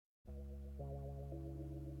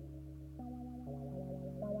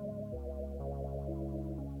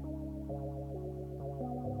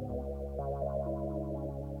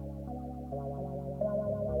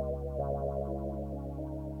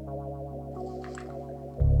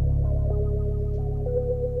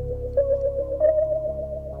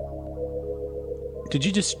Did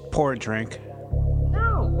you just pour a drink?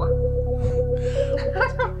 No. I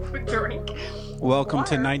don't drink. Welcome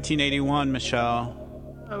to Water. 1981, Michelle.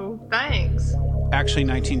 Oh, thanks. Actually,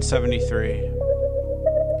 1973.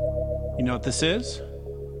 You know what this is?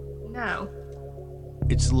 No.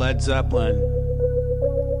 It's Led Zeppelin.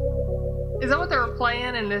 Is that what they were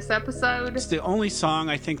playing in this episode? It's the only song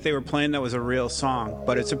I think they were playing that was a real song,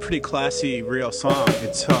 but it's a pretty classy, real song.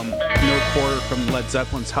 It's No Quarter from Led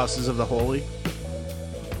Zeppelin's Houses of the Holy.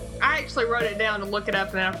 I actually wrote it down to look it up,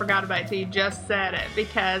 and then I forgot about it till you just said it,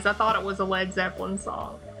 because I thought it was a Led Zeppelin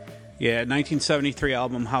song. Yeah, 1973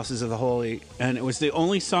 album, Houses of the Holy. And it was the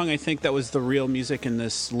only song I think that was the real music in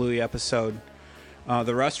this Louis episode.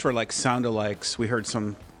 The rest were like sound-alikes. We heard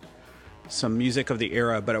some music of the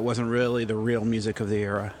era, but it wasn't really the real music of the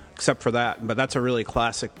era, except for that. But that's a really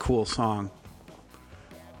classic, cool song.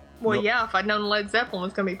 Well, yeah, if I'd known Led Zeppelin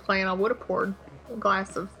was going to be playing, I would have poured a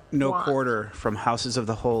glass of No wine. Quarter from Houses of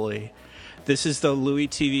the Holy. This is the Louis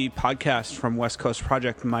TV podcast from West Coast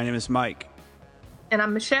Project. My name is Mike. And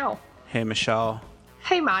I'm Michelle. Hey, Michelle.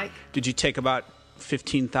 Hey, Mike. Did you take about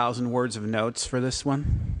 15,000 words of notes for this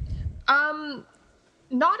one?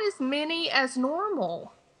 Not as many as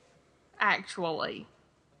normal, actually.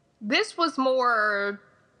 This was more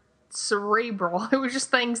cerebral. It was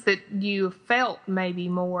just things that you felt maybe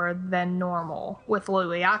more than normal with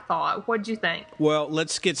Louis, I thought. What'd you think? Well,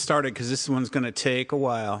 let's get started because this one's going to take a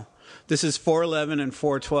while. This is 411 and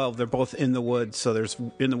 412. They're both in the woods. So there's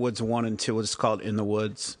In the Woods 1 and 2. It's called In the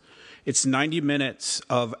Woods. It's 90 minutes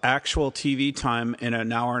of actual TV time in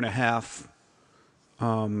an hour and a half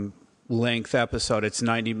length episode. It's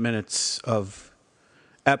 90 minutes of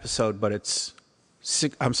episode, but it's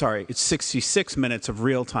 66 minutes of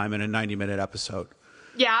real time in a 90-minute episode.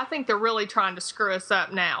 Yeah, I think they're really trying to screw us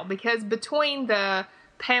up now, because between the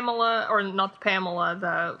Pamela, or not the Pamela,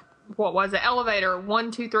 the elevator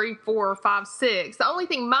 1, 2, 3, 4, 5, 6. The only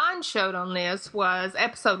thing mine showed on this was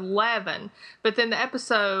episode 11, but then the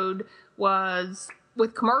episode was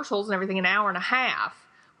with commercials and everything an hour and a half,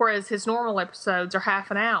 whereas his normal episodes are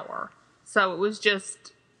half an hour. So it was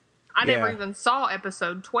just, I never even saw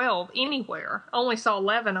episode 12 anywhere. I only saw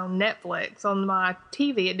 11 on Netflix. On my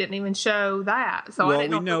TV, it didn't even show that. So Well, I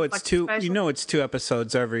didn't know if it was two. special. You know, it's 2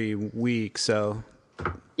 episodes every week. So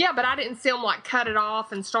Yeah, but I didn't see them like cut it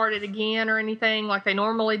off and start it again or anything like they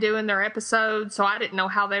normally do in their episodes. So I didn't know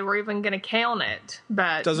how they were even going to count it.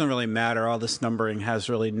 But it doesn't really matter. All this numbering has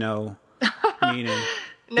really no meaning.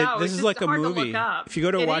 no, This it's is just like a hard to movie. look up. If you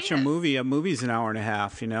go to It watch a is. movie's an hour and a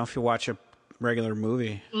half. You know, if you watch a regular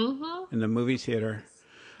movie in the movie theater.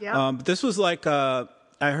 Yeah. But this was like I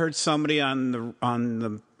heard somebody on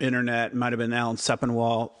the internet, might have been Alan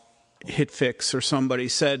Sepinwall, Hitfix or somebody,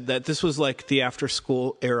 said that this was like the after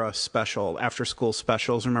school era special, after school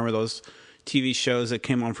specials. Remember those TV shows that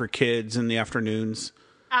came on for kids in the afternoons?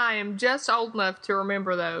 I am just old enough to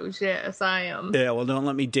remember those. Yes, I am. Yeah, well, don't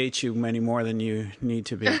let me date you any more than you need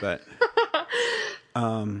to be, but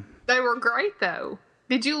They were great, though.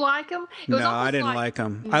 Did you like them? no, I didn't like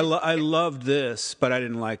them. I loved this, but I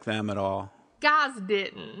didn't like them at all. Guys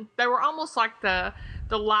didn't. They were almost like the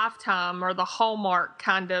Lifetime or the Hallmark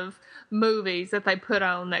kind of movies that they put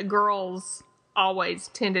on that girls always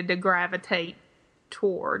tended to gravitate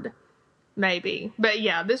toward, maybe. But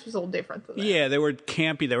yeah, this was a little different than that. Yeah, they were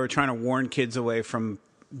campy. They were trying to warn kids away from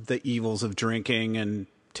the evils of drinking and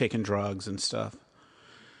taking drugs and stuff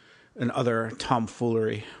and other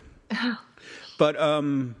tomfoolery. But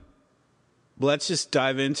let's just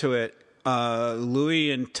dive into it.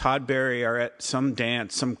 Louis and Todd Barry are at some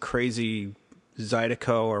dance, some crazy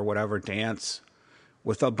Zydeco or whatever dance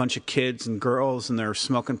with a bunch of kids and girls, and they're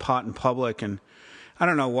smoking pot in public. And I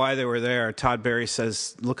don't know why they were there. Todd Barry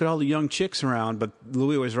says, "Look at all the young chicks around," but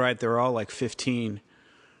Louis was right. They were all like 15.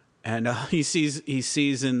 And he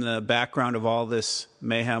sees in the background of all this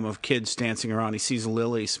mayhem of kids dancing around, he sees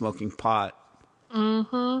Lily smoking pot.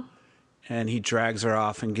 Mm-hmm. And he drags her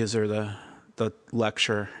off and gives her the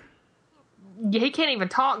lecture. He can't even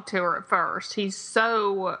talk to her at first. He's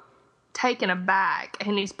so taken aback.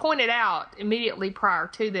 And he's pointed out immediately prior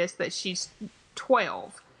to this that she's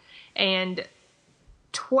 12. And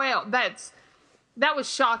 12, that was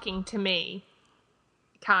shocking to me,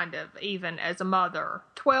 kind of, even as a mother.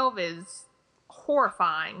 12 is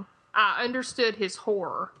horrifying. I understood his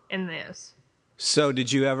horror in this. So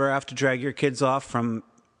did you ever have to drag your kids off from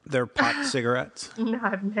their pot cigarettes? No,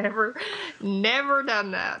 I've never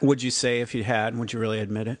done that. Would you say if you had? Would you really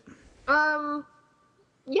admit it?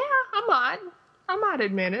 Yeah, I might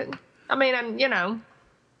admit it. I mean,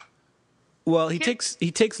 Well, he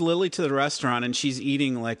takes Lily to the restaurant, and she's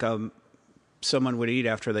eating like a someone would eat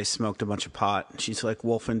after they smoked a bunch of pot. She's like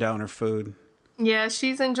wolfing down her food. Yeah,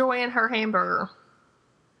 she's enjoying her hamburger.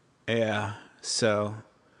 Yeah. So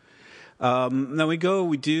then we do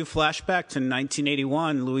flashback to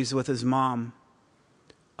 1981. Louis with his mom.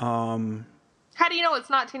 How do you know it's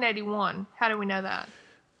 1981? How do we know that?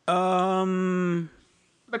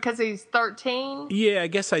 Because he's 13? Yeah, I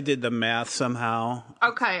guess I did the math somehow.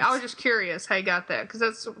 Okay, I was just curious how you got that, because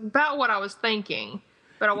that's about what I was thinking,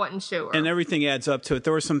 but I wasn't sure. And everything adds up to it.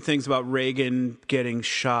 There were some things about Reagan getting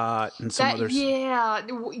shot and some others.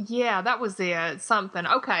 Yeah, that was it. Something.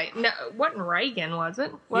 Okay, no, it wasn't Reagan, was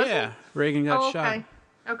it? Reagan got shot.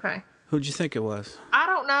 Okay. Who'd you think it was? I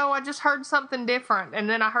don't know. I just heard something different, and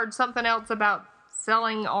then I heard something else about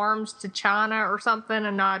selling arms to China or something,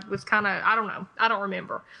 and I was kind of, I don't know. I don't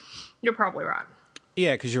remember. You're probably right.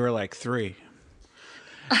 Yeah, because you were like 3.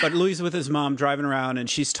 But Louis with his mom driving around, and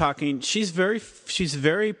she's talking. She's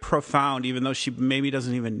very profound, even though she maybe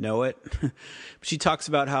doesn't even know it. She talks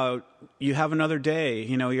about how you have another day.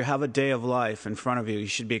 You know, you have a day of life in front of you. You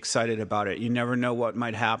should be excited about it. You never know what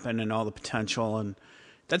might happen and all the potential, and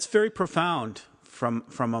that's very profound from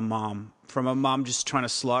a mom. From a mom just trying to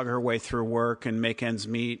slog her way through work and make ends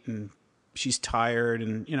meet, and she's tired,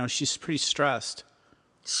 and she's pretty stressed.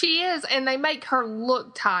 She is, and they make her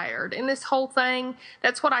look tired. In this whole thing,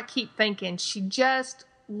 that's what I keep thinking. She just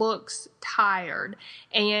looks tired.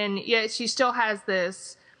 And yet she still has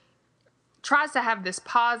tries to have this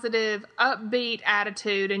positive, upbeat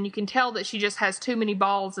attitude, and you can tell that she just has too many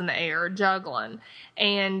balls in the air juggling.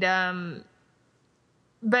 And,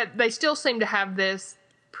 but they still seem to have this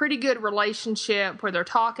pretty good relationship where they're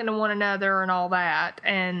talking to one another and all that.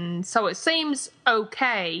 And so it seems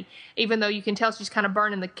okay, even though you can tell she's kind of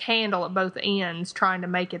burning the candle at both ends trying to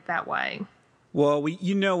make it that way. Well,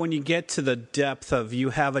 when you get to the depth of you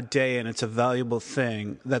have a day and it's a valuable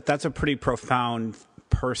thing, that's a pretty profound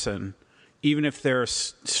person, even if they're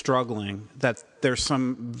struggling, that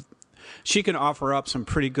she can offer up some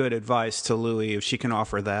pretty good advice to Louis if she can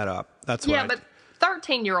offer that up. That's what but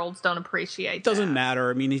 13-year-olds don't appreciate that. Doesn't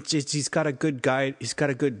matter. I mean, he's got a good guide. He's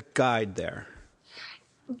got a good guide there.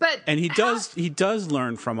 And he does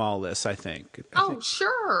learn from all this, I think.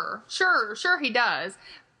 Sure he does.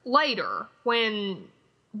 Later, when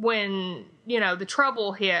the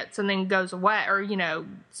trouble hits and then goes away or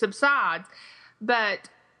subsides,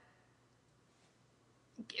 but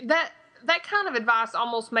that kind of advice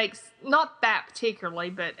almost makes, not that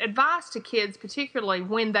particularly, but advice to kids, particularly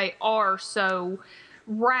when they are so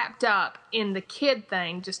wrapped up in the kid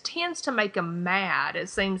thing, just tends to make them mad, it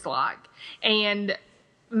seems like. And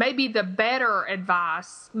maybe the better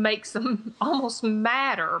advice makes them almost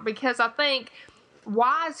madder, because I think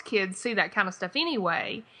wise kids see that kind of stuff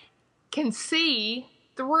anyway, can see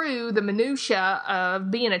through the minutia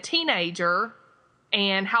of being a teenager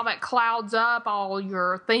and how that clouds up all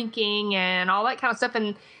your thinking and all that kind of stuff.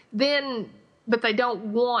 And then, but they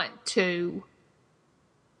don't want to,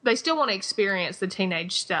 they still want to experience the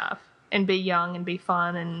teenage stuff and be young and be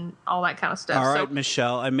fun and all that kind of stuff. All right,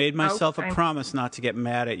 Michelle, I made myself a promise not to get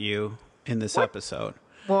mad at you in this episode.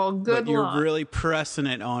 Well, good luck. But you're really pressing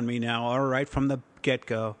it on me now, all right, from the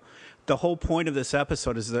get-go. The whole point of this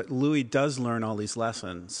episode is that Louis does learn all these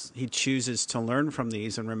lessons. He chooses to learn from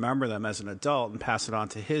these and remember them as an adult and pass it on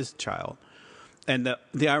to his child. And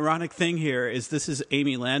the ironic thing here is this is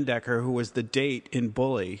Amy Landecker, who was the date in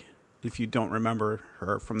Bully, if you don't remember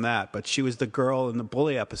her from that. But she was the girl in the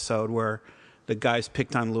Bully episode where the guys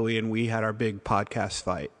picked on Louis and we had our big podcast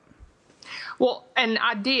fight. Well, and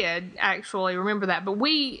I did actually remember that. But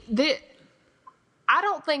I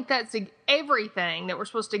don't think that's everything that we're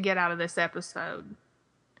supposed to get out of this episode.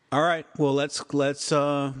 All right. Well, let's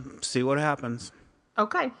see what happens.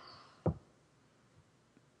 Okay.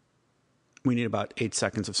 We need about 8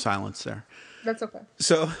 seconds of silence there. That's okay.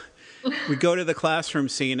 So we go to the classroom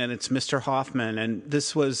scene, and it's Mr. Hoffman, and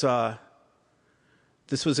this was a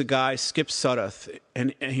guy, Skip Sudduth,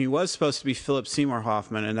 and he was supposed to be Philip Seymour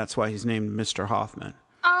Hoffman, and that's why he's named Mr. Hoffman.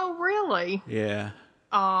 Oh, really? Yeah.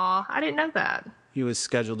 I didn't know that. He was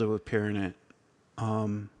scheduled to appear in it.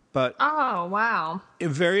 But oh, wow. In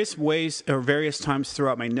various ways or various times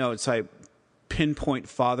throughout my notes, I pinpoint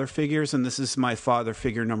father figures, and this is my father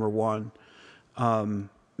figure number 1.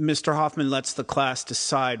 Mr. Hoffman lets the class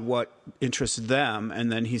decide what interests them,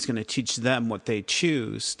 and then he's going to teach them what they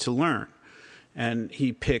choose to learn. And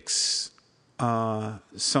he picks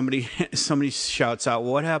somebody shouts out,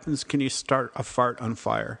 "What happens? Can you start a fart on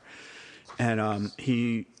fire?" And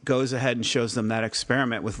he goes ahead and shows them that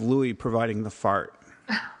experiment with Louis providing the fart.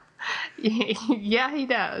 Yeah, he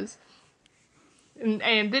does.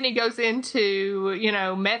 And then he goes into,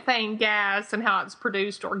 methane gas and how it's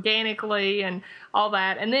produced organically and all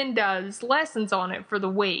that, and then does lessons on it for the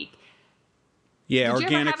week. Yeah, Did you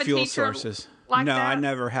ever organic have a fuel teacher sources. like No, I that?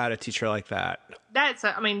 never had a teacher like that. That's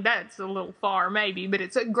a little far maybe, but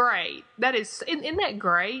it's great. Isn't that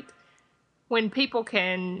great? When people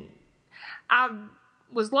can, I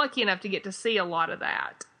was lucky enough to get to see a lot of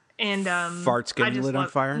that. And Farts getting lit on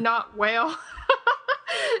fire? Not well.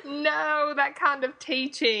 No, that kind of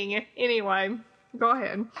teaching. Anyway, go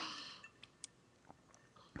ahead.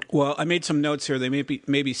 Well, I made some notes here. They may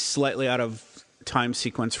be slightly out of time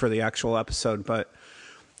sequence for the actual episode, but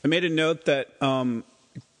I made a note that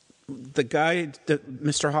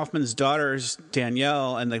Mr. Hoffman's daughter is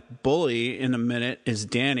Danielle, and the bully in a minute is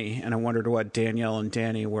Danny. And I wondered what Danielle and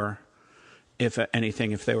Danny were, if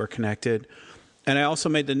anything, if they were connected. And I also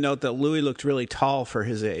made the note that Louis looked really tall for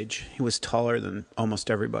his age. He was taller than almost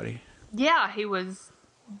everybody. Yeah, he was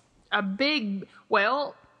and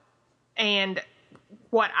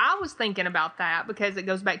what I was thinking about that, because it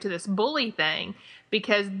goes back to this bully thing,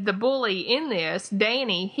 because the bully in this,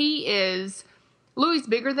 Danny, Louis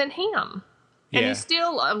bigger than him. And he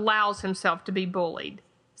still allows himself to be bullied.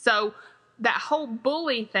 So that whole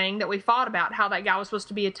bully thing that we fought about, how that guy was supposed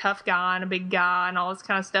to be a tough guy and a big guy and all this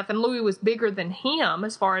kind of stuff, and Louis was bigger than him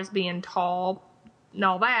as far as being tall and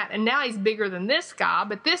all that, and now he's bigger than this guy,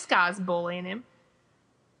 but this guy's bullying him.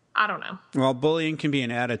 I don't know. Well, bullying can be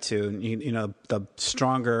an attitude. The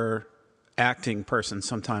stronger acting person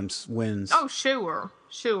sometimes wins. Oh, sure.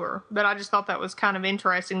 But I just thought that was kind of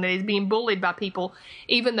interesting that he's being bullied by people,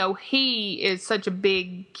 even though he is such a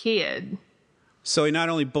big kid. So he not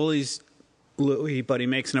only bullies Louis, but he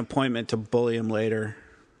makes an appointment to bully him later.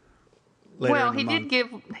 Well, he did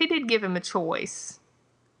give him a choice.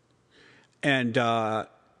 And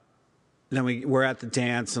then we're at the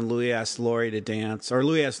dance, and Louis asked Lori to dance, or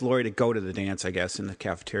Louis asked Lori to go to the dance, I guess, in the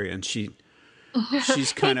cafeteria, and she's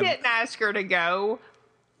kind of. He didn't ask her to go.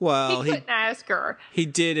 Well, he couldn't ask her. He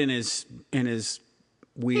did in his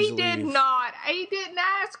weaselly. He did not. He didn't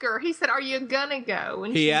ask her. He said, "Are you gonna go?"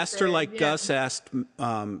 And he asked her like yeah. Gus asked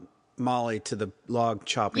Molly to the log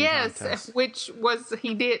chopping contest. Yes, which was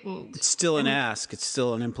he didn't. It's still an ask. It's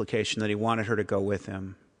still an implication that he wanted her to go with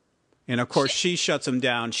him. And of course, she shuts him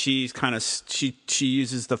down. She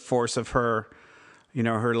uses the force of her,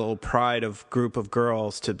 her little pride of group of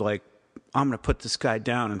girls to like, I'm going to put this guy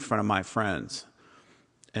down in front of my friends.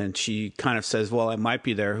 And she kind of says, well, I might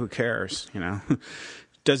be there. Who cares?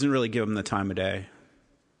 Doesn't really give him the time of day.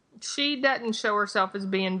 She doesn't show herself as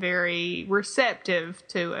being very receptive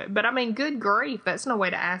to it. But I mean, good grief. That's no way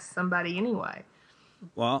to ask somebody anyway.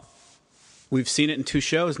 Well, we've seen it in 2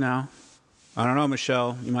 shows now. I don't know,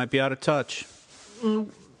 Michelle. You might be out of touch.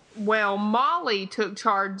 Well, Molly took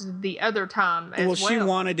charge the other time as well. Well, she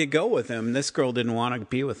wanted to go with him. This girl didn't want to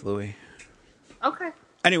be with Louis. Okay.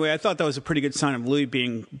 Anyway, I thought that was a pretty good sign of Louis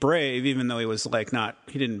being brave, even though he was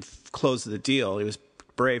he didn't close the deal. He was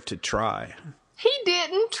brave to try. He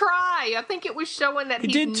didn't try. I think it was showing that he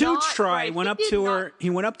did too. Try. Brave. Went up to her. He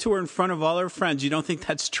went up to her in front of all her friends. You don't think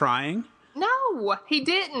that's trying? No, he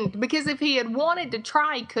didn't. Because if he had wanted to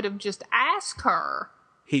try, he could have just asked her.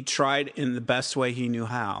 He tried in the best way he knew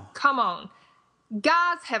how. Come on.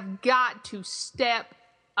 Guys have got to step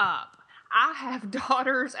up. I have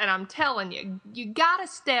daughters, and I'm telling you, you got to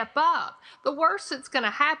step up. The worst that's going to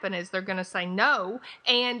happen is they're going to say no,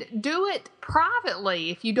 and do it privately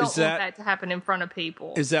if you don't want that to happen in front of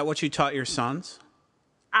people. Is that what you taught your sons?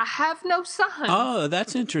 I have no sons. Oh,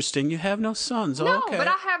 that's interesting. You have no sons. No, okay. but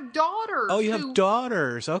I have daughters. Oh, you have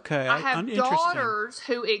daughters. Okay. I have daughters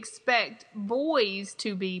who expect boys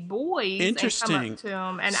to be boys. Interesting. And come up to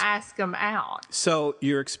them and ask them out. So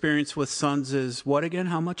your experience with sons is what again?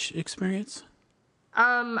 How much experience?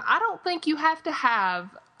 I don't think you have to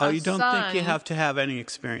have a you don't son. think you have to have any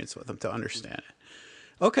experience with them to understand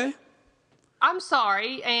it. Okay. I'm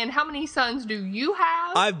sorry. And how many sons do you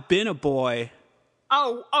have? I've been a boy.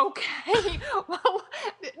 Oh, okay. Well,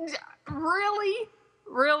 really?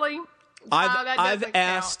 I've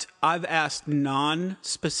asked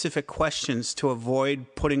non-specific questions to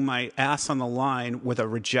avoid putting my ass on the line with a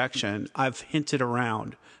rejection. I've hinted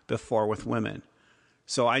around before with women,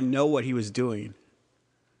 so I know what he was doing.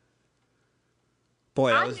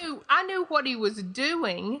 Boy, I knew what he was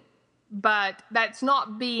doing. But that's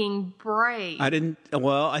not being brave. I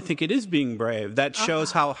think it is being brave. That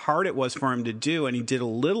shows how hard it was for him to do, and he did a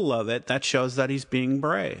little of it. That shows that he's being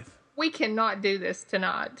brave. We cannot do this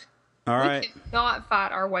tonight. All right. We cannot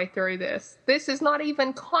fight our way through this. This is not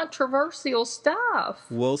even controversial stuff.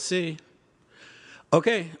 We'll see.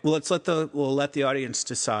 Okay, well, we'll let the audience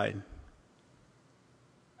decide.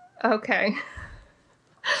 Okay.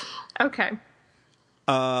 Okay.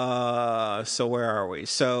 So where are we?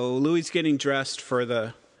 So Louis getting dressed for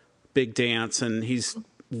the big dance, and he's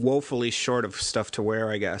woefully short of stuff to wear,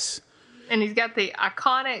 I guess. And he's got the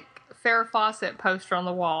iconic Farrah Fawcett poster on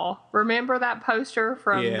the wall. Remember that poster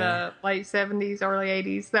from the late 70s, early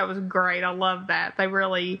 80s? That was great. I love that. They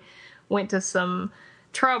really went to some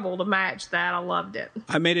trouble to match that. I loved it.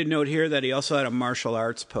 I made a note here that he also had a martial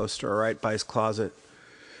arts poster right by his closet.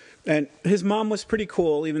 And his mom was pretty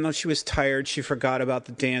cool. Even though she was tired, she forgot about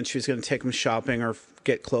the dance. She was going to take him shopping or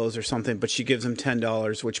get clothes or something, but she gives him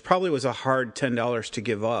 $10, which probably was a hard $10 to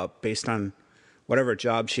give up based on whatever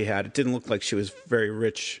job she had. It didn't look like she was very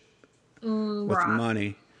rich with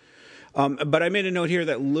money. But I made a note here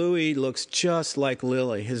that Louis looks just like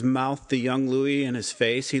Lily. His mouth, the young Louis, and his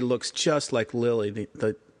face, he looks just like Lily,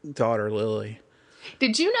 the daughter Lily.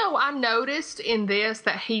 Did you know I noticed in this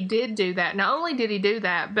that he did do that? Not only did he do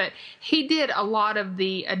that, but he did a lot of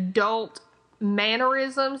the adult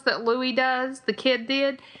mannerisms that Louis does, the kid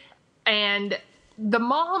did, and the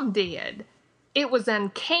mom did. It was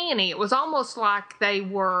uncanny. It was almost like they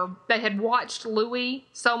had watched Louis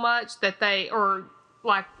so much that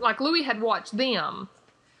like Louis had watched them.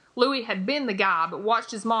 Louis had been the guy, but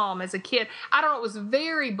watched his mom as a kid. I don't know, it was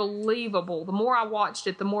very believable. The more I watched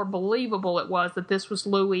it, the more believable it was that this was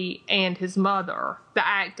Louis and his mother. The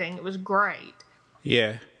acting, it was great.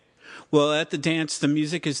 Yeah. Well, at the dance, the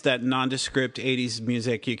music is that nondescript 80s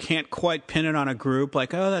music. You can't quite pin it on a group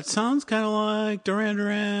like, oh, that sounds kind of like Duran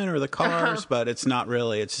Duran or the Cars, but it's not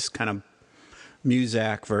really. It's just kind of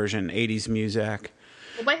Muzak version, 80s Muzak.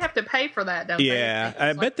 Well, they have to pay for that, don't they? Yeah,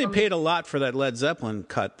 I bet they paid a lot for that Led Zeppelin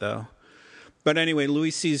cut, though. But anyway,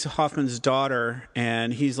 Louis sees Hoffman's daughter,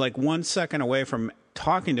 and he's like 1 second away from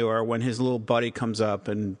talking to her when his little buddy comes up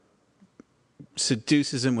and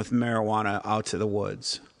seduces him with marijuana out to the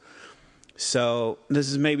woods. So this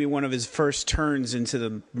is maybe one of his first turns into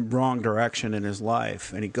the wrong direction in his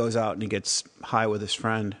life, and he goes out and he gets high with his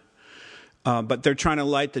friend. But they're trying to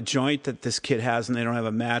light the joint that this kid has, and they don't have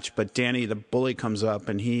a match. But Danny, the bully, comes up,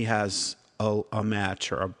 and he has a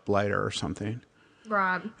match or a lighter or something.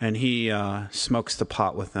 Right. And he smokes the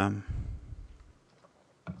pot with them.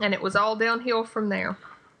 And it was all downhill from there.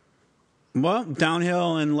 Well,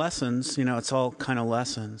 downhill and lessons. You know, it's all kind of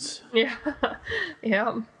lessons. Yeah.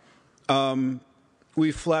 Yeah.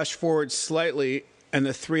 We flash forward slightly, and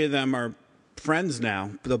the three of them are friends now.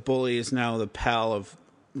 The bully is now the pal of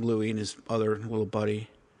Louis and his other little buddy.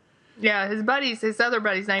 Yeah, his other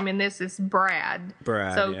buddy's name in this is Brad.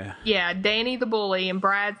 Brad, so, yeah. Danny the bully, and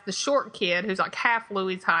Brad's the short kid who's like half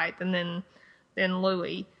Louis' height, and then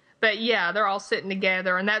Louis. But yeah, they're all sitting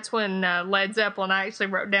together, and that's when Led Zeppelin, I actually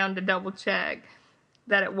wrote down to double check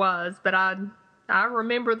that it was, but I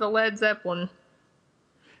remember the Led Zeppelin.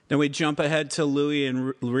 Then we jump ahead to Louis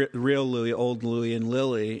and real Louis, old Louis and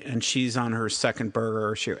Lily, and she's on her second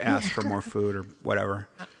burger. She asked for more food or whatever.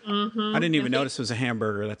 Mm-hmm. I didn't even notice it was a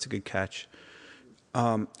hamburger. That's a good catch.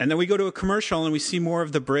 And then we go to a commercial and we see more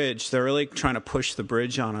of the bridge. They're really trying to push the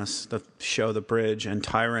bridge on us. The show, The Bridge and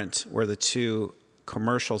Tyrant were the two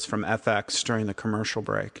commercials from FX during the commercial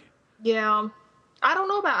break. Yeah, I don't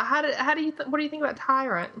know about what do you think about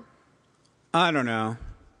Tyrant? I don't know.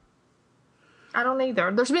 I don't either.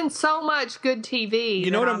 There's been so much good TV. You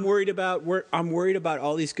know what I'm worried about? I'm worried about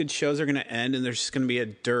all these good shows are going to end and there's just going to be a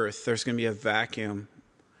dearth. There's going to be a vacuum.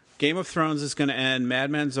 Game of Thrones is going to end. Mad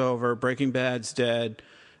Men's over. Breaking Bad's dead.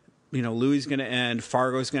 You know, Louis is going to end.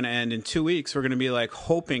 Fargo's going to end. In 2 weeks, we're going to be like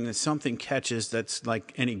hoping that something catches that's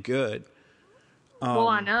like any good. Well,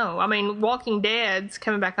 I know. I mean, Walking Dead's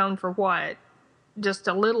coming back on for what? Just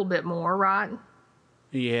a little bit more, right?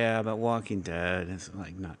 Yeah, but Walking Dead is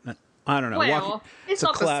like not I don't know. Well, it's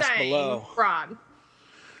not the same. Below. Right.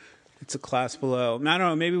 It's a class below. I don't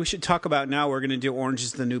know. Maybe we should talk about now. We're going to do Orange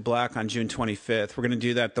is the New Black on June 25th. We're going to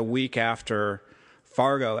do that the week after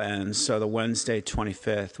Fargo ends, so the Wednesday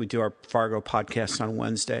 25th. We do our Fargo podcast on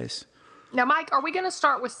Wednesdays. Now, Mike, are we going to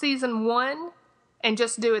start with season 1 and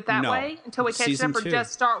just do it that way until we catch it up, or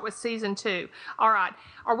just start with season 2? All right.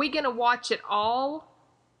 Are we going to watch it all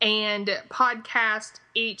and podcast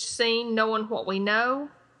each scene knowing what we know?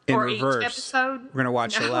 In or reverse. Each episode? We're going to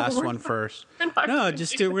watch the last one first. No,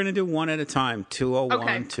 we're going to do one at a time. 201,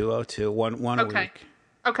 okay. 202, one a week.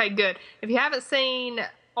 Okay, good. If you haven't seen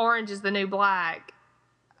Orange is the New Black,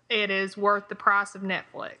 it is worth the price of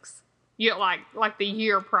Netflix. You like the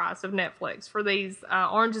year price of Netflix for these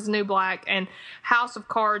Orange is the New Black and House of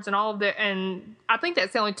Cards and all of the, and I think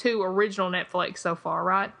that's the only 2 original Netflix so far,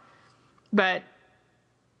 right? But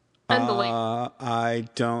unbelievable. I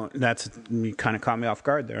don't. You kind of caught me off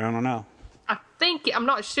guard there. I don't know. I think, I'm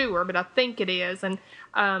not sure, but I think it is. And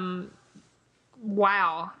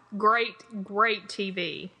wow, great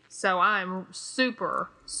TV. So I'm super,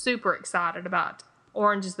 super excited about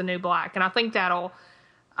Orange is the New Black. And I think I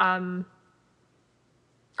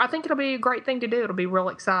think it'll be a great thing to do. It'll be real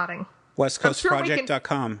exciting.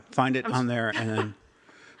 WestCoastProject.com. Find it on there. And then,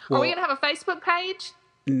 are we going to have a Facebook page?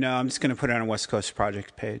 No, I'm just going to put it on a West Coast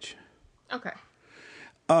Project page. Okay.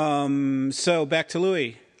 So back to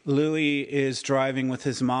Louis. Louis is driving with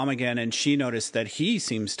his mom again, and she noticed that he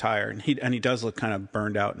seems tired. And he does look kind of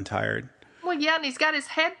burned out and tired. Well, yeah, and he's got his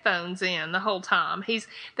headphones in the whole time. He's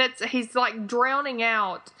like drowning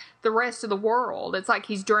out the rest of the world. It's like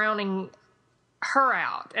he's drowning her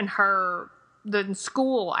out and the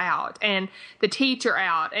school out and the teacher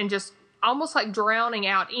out, and just almost like drowning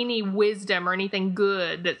out any wisdom or anything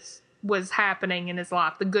good that was happening in his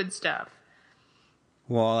life, the good stuff.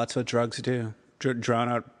 Well, that's what drugs do. Drown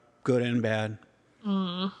out good and bad.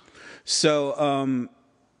 So,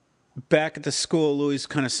 back at the school, Louis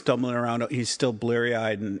kind of stumbling around. He's still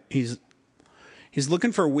bleary-eyed, and he's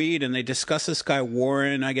looking for weed, and they discuss this guy,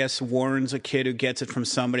 Warren. I guess Warren's a kid who gets it from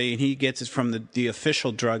somebody, and he gets it from the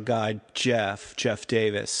official drug guy, Jeff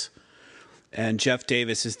Davis. And Jeff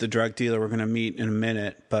Davis is the drug dealer we're going to meet in a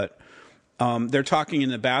minute. But they're talking in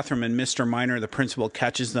the bathroom, and Mr. Miner, the principal,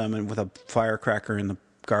 catches them and with a firecracker in the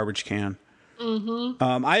garbage can.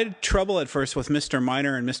 Mm-hmm. I had trouble at first with Mr.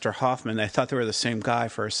 Miner and Mr. Hoffman. I thought they were the same guy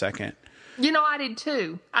for a second. I did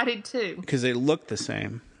too. Because they look the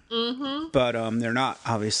same. Mm-hmm. But they're not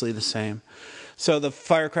obviously the same. So the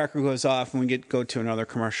firecracker goes off, and we go to another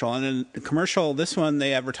commercial. And then the commercial, this one,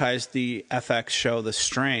 they advertised the FX show, The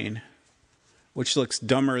Strain, which looks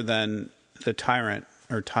dumber than The Tyrant.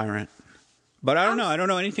 But I don't know. I don't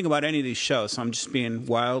know anything about any of these shows, so I'm just being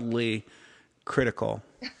wildly critical.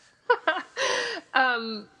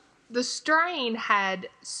 The Strain had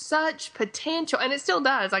such potential, and it still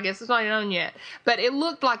does. I guess it's not known yet, but it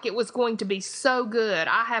looked like it was going to be so good.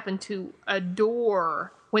 I happen to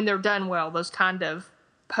adore, when they're done well, those kind of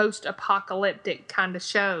post-apocalyptic kind of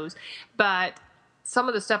shows. But some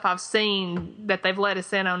of the stuff I've seen that they've let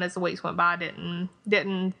us in on as the weeks went by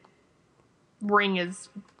didn't ring as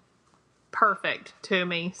perfect to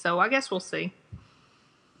me. So I guess we'll see.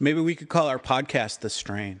 Maybe we could call our podcast The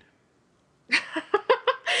Strain.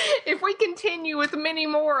 If we continue with many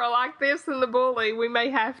more like this in The Bully, we may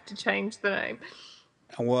have to change the name.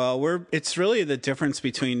 Well, it's really the difference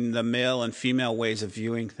between the male and female ways of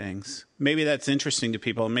viewing things. Maybe that's interesting to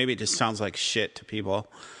people. Maybe it just sounds like shit to people.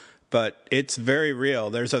 But it's very real.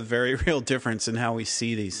 There's a very real difference in how we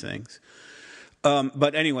see these things.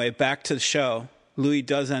 But anyway, back to the show. Louis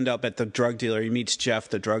does end up at the drug dealer. He meets Jeff,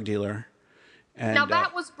 the drug dealer. And, now,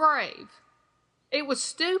 that was brave. It was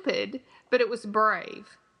stupid, but it was brave.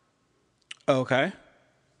 Okay.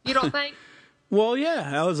 You don't think? Well,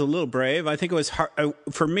 yeah, that was a little brave. I think it was hard.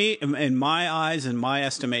 For me, in my eyes, in my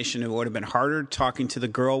estimation, it would have been harder talking to the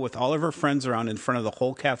girl with all of her friends around in front of the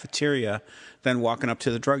whole cafeteria than walking up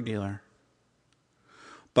to the drug dealer.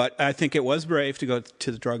 But I think it was brave to go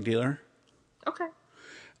to the drug dealer. Okay.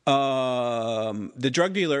 The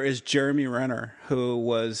drug dealer is Jeremy Renner, who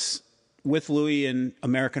was with Louis in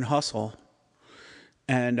American Hustle.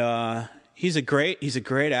 And he's a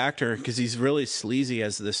great actor because he's really sleazy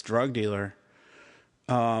as this drug dealer.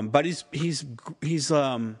 But he's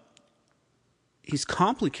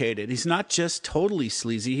complicated. He's not just totally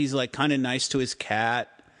sleazy. He's like kind of nice to his cat.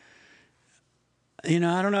 I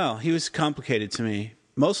don't know. He was complicated to me.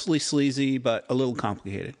 Mostly sleazy, but a little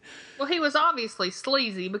complicated. Well, he was obviously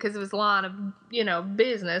sleazy because of his line of,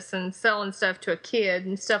 business and selling stuff to a kid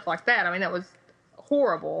and stuff like that. I mean, that was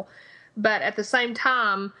horrible. But at the same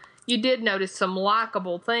time, you did notice some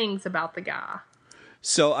likable things about the guy.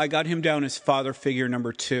 So I got him down as father figure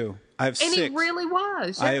number 2. I have 6. And he really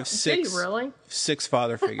was. I have 6. Did he really? 6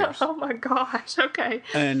 father figures. Oh my gosh. Okay.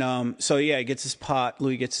 And so yeah, he gets his pot.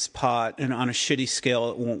 Louis gets his pot, and on a shitty scale,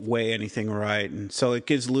 it won't weigh anything right. And so it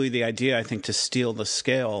gives Louis the idea, I think, to steal the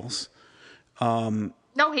scales.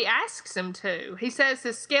 No, he asks him to. He says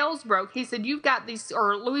his scales broke. He said, you've got these,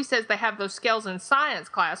 or Louis says they have those scales in science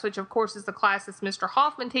class, which of course is the class that Mr.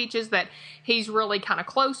 Hoffman teaches that he's really kind of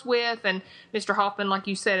close with. And Mr. Hoffman, like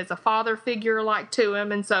you said, is a father figure like to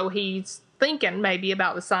him. And so he's thinking maybe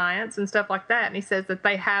about the science and stuff like that. And he says that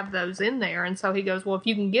they have those in there. And so he goes, well, if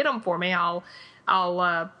you can get them for me, I'll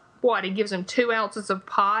he gives him 2 ounces of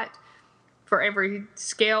pot for every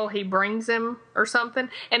scale he brings him or something.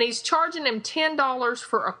 And he's charging him $10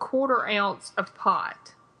 for a 1/4 ounce of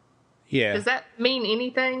pot. Yeah. Does that mean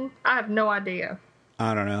anything? I have no idea.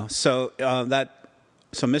 I don't know. So that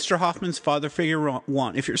So Mr. Hoffman's father figure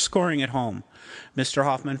 1. If you're scoring at home, Mr.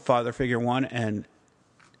 Hoffman, father figure 1, and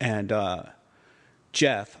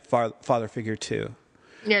Jeff, father figure 2.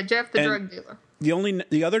 Yeah, Jeff the drug dealer.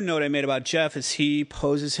 The other note I made about Jeff is he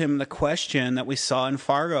poses him the question that we saw in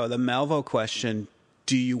Fargo, the Malvo question.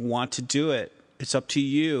 Do you want to do it? It's up to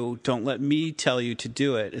you. Don't let me tell you to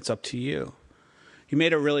do it. It's up to you. He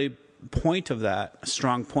made a really point of that, a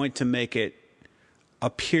strong point to make it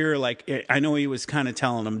appear like, I know he was kind of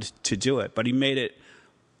telling him to do it, but he made it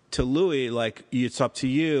to Louis like, it's up to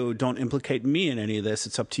you. Don't implicate me in any of this.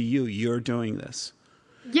 It's up to you. You're doing this.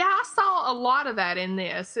 Yeah, I saw a lot of that in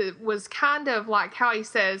this. It was kind of like how he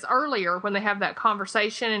says earlier when they have that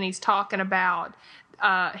conversation and he's talking about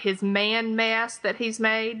his man mess that he's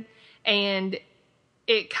made. And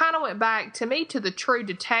it kind of went back to me to the True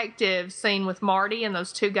Detective scene with Marty and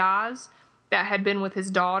those 2 guys that had been with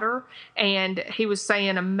his daughter. And he was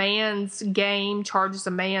saying a man's game charges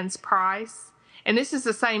a man's price. And this is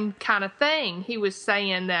the same kind of thing. He was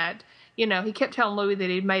saying that, you know, he kept telling Louis that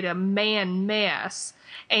he'd made a man mess.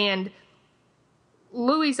 And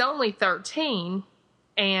Louis only 13,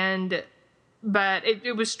 but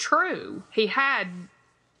it was true. He had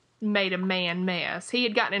made a man mess. He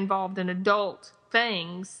had gotten involved in adult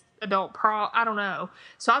things, I don't know.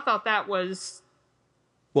 So I thought that was...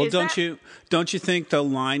 Well, don't you think the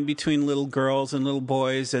line between little girls and little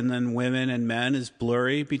boys and then women and men is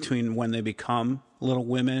blurry between when they become little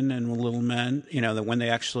women and little men? You know, that when they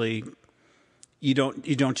actually... You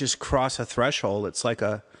don't just cross a threshold. It's like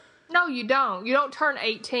a... No, you don't. You don't turn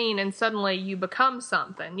 18 and suddenly you become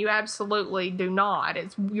something. You absolutely do not.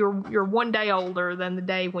 You're one day older than the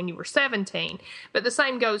day when you were 17. But the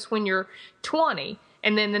same goes when you're 20.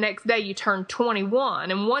 And then the next day you turn 21.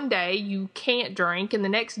 And one day you can't drink. And the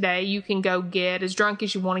next day you can go get as drunk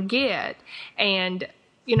as you want to get. And,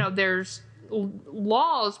 you know, there's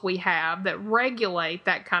laws we have that regulate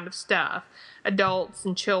that kind of stuff. Adults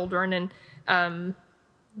and children and...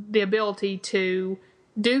 the ability to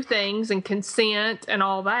do things and consent and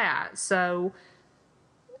all that. So,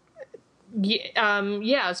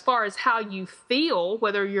 yeah, as far as how you feel,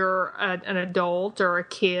 whether you're an adult or a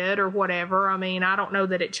kid or whatever, I mean, I don't know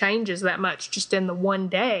that it changes that much just in the one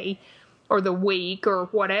day or the week or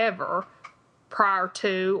whatever prior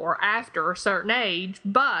to or after a certain age.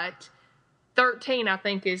 But 13, I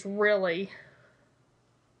think, is really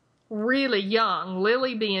young.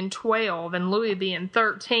 Lily being 12 and Louis being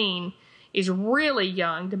 13 is really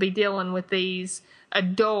young to be dealing with these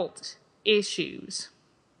adult issues.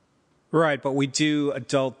 Right, but we do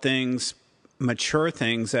adult things, mature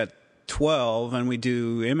things at 12, and we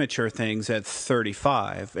do immature things at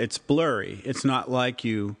 35. It's blurry. It's not like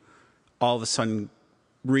you all of a sudden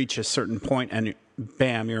reach a certain point and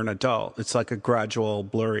bam, you're an adult. It's like a gradual,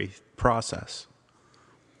 blurry process.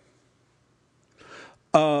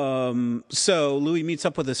 So Louis meets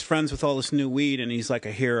up with his friends with all this new weed, and he's like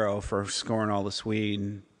a hero for scoring all this weed.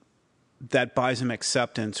 And that buys him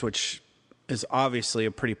acceptance, which is obviously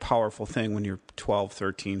a pretty powerful thing when you're 12,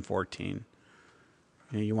 13, 14.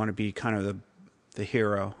 You want to be kind of the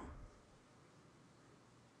hero.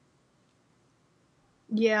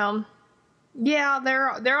 Yeah. Yeah,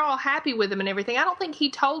 they're all happy with him and everything. I don't think he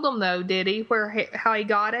told them, though, did he, how he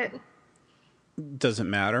got it? Doesn't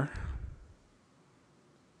matter.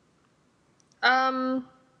 Well,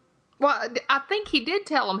 I think he did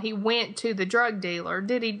tell him he went to the drug dealer.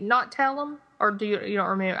 Did he not tell him? Or you don't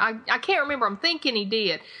remember? I can't remember. I'm thinking he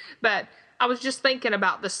did. But I was just thinking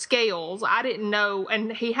about the scales. I didn't know,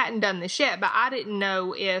 and he hadn't done this yet, but I didn't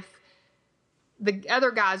know if the other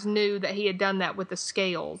guys knew that he had done that with the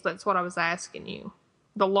scales. That's what I was asking you.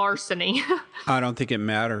 The larceny. I don't think it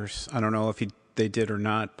matters. I don't know if they did or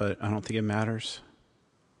not, but I don't think it matters.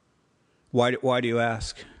 Why do you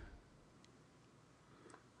ask?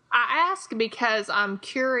 I ask because I'm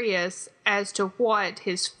curious as to what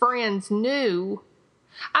his friends knew.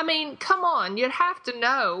 I mean, come on, you'd have to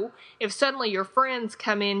know if suddenly your friends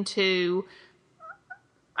come into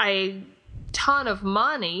a ton of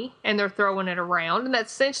money and they're throwing it around, and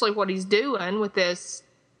that's essentially what he's doing with this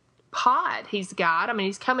pot he's got. I mean,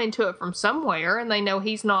 he's come into it from somewhere, and they know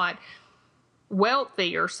he's not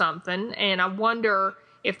wealthy or something, and I wonder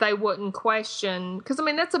if they wouldn't question, because, I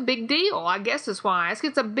mean, that's a big deal. I guess that's why I ask.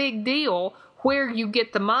 It's a big deal where you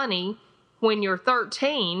get the money when you're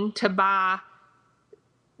 13 to buy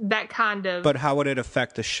that kind of... But how would it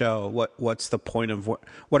affect the show? What's the point of...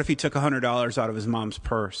 What if he took $100 out of his mom's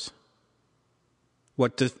purse?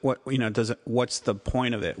 What's the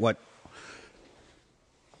point of it?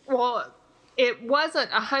 Well, it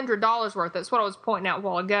wasn't $100 worth. That's what I was pointing out a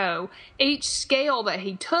while ago. Each scale that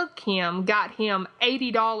he took him got him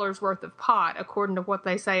 $80 worth of pot, according to what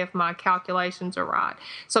they say, if my calculations are right.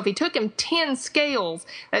 So if he took him 10 scales,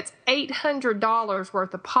 that's $800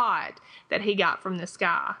 worth of pot that he got from this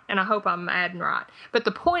guy. And I hope I'm adding right. But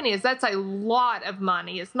the point is, that's a lot of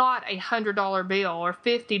money. It's not a $100 bill or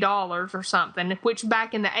 $50 or something, which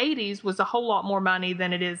back in the 80s was a whole lot more money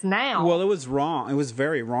than it is now. Well, it was wrong. It was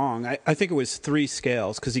very wrong. I think it was 3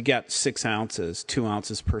 scales because he got 6 ounces, 2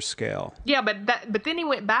 ounces per scale. Yeah, but then he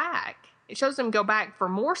went back. It shows him go back for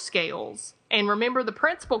more scales. And remember, the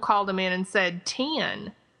principal called him in and said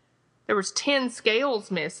 10. There was 10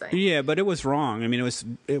 scales missing. Yeah, but it was wrong. I mean,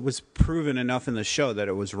 it was proven enough in the show that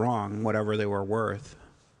it was wrong, whatever they were worth.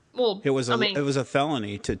 Well, it was a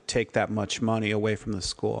felony to take that much money away from the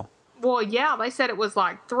school. Well, yeah, they said it was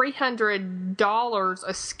like $300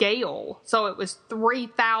 a scale. So it was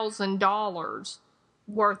 $3,000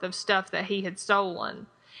 worth of stuff that he had stolen.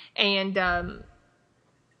 And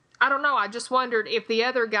I don't know. I just wondered if the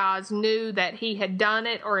other guys knew that he had done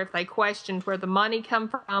it, or if they questioned where the money come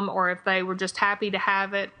from, or if they were just happy to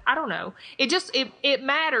have it. I don't know. It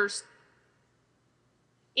matters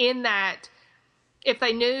in that if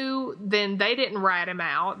they knew, then they didn't rat him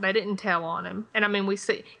out. They didn't tell on him. And I mean, we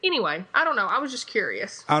see. Anyway, I don't know. I was just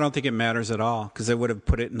curious. I don't think it matters at all because they would have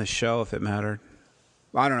put it in the show if it mattered.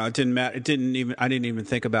 I don't know. It didn't matter. I didn't even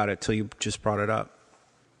think about it till you just brought it up.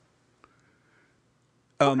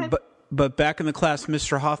 Okay. But back in the class,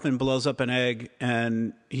 Mr. Hoffman blows up an egg,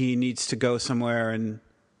 and he needs to go somewhere, and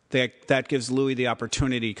that gives Louis the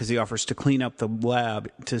opportunity because he offers to clean up the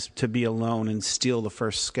lab to be alone and steal the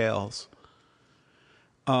first scales.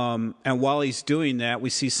 And while he's doing that,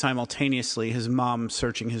 we see simultaneously his mom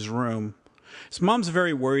searching his room. His mom's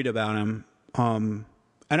very worried about him, and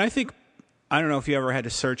I don't know if you ever had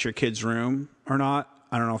to search your kid's room or not.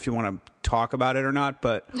 I don't know if you want to talk about it or not,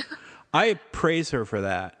 but I praise her for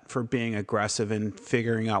that, for being aggressive and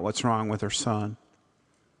figuring out what's wrong with her son.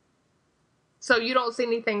 So you don't see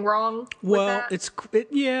anything wrong with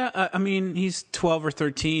that? I mean, he's 12 or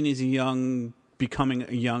 13. He's becoming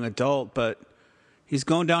a young adult, but he's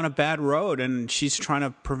going down a bad road, and she's trying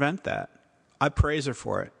to prevent that. I praise her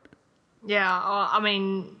for it. Yeah, I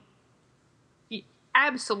mean,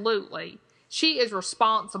 absolutely. She is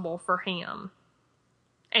responsible for him.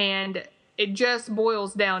 And it just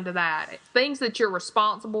boils down to that. Things that you're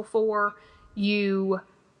responsible for, you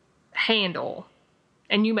handle.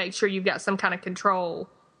 And you make sure you've got some kind of control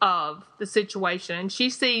of the situation. And she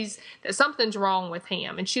sees that something's wrong with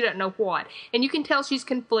him, and she doesn't know what. And you can tell she's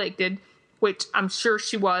conflicted, which I'm sure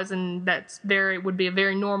she was, and would be a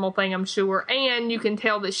very normal thing, I'm sure. And you can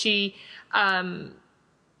tell that she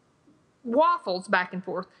waffles back and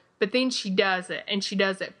forth. But then she does it, and she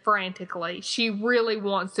does it frantically. She really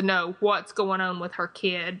wants to know what's going on with her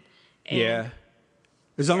kid. And yeah. It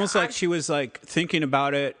was almost like she was like thinking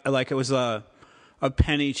about it like it was a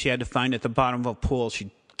penny she had to find at the bottom of a pool.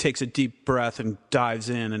 She takes a deep breath and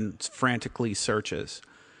dives in and frantically searches.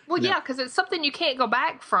 Well, yeah, because it's something you can't go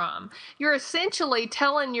back from. You're essentially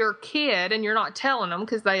telling your kid, and you're not telling them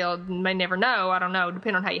because they may never know. I don't know,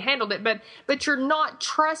 depending on how you handled it. But you're not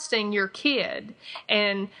trusting your kid,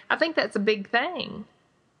 and I think that's a big thing.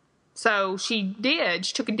 So she did.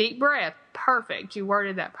 She took a deep breath. Perfect. You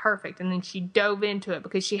worded that perfect. And then she dove into it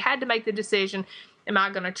because she had to make the decision, am I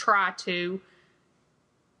going to try to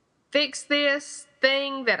fix this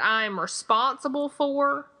thing that I'm responsible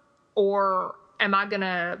for, or am I going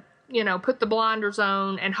to, put the blinders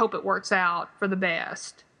on and hope it works out for the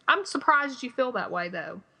best? I'm surprised you feel that way,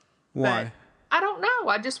 though. Why? But I don't know.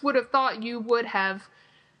 I just would have thought you would have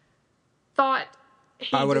thought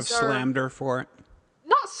I would have slammed her for it.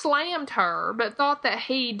 Not slammed her, but thought that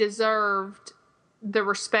he deserved the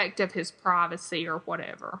respect of his privacy or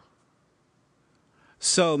whatever.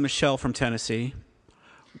 So, Michelle from Tennessee,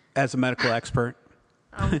 as a medical expert,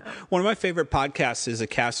 one of my favorite podcasts is A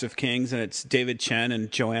Cast of Kings, and it's David Chen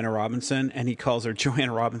and Joanna Robinson, and he calls her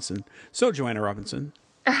Joanna Robinson. So, Joanna Robinson.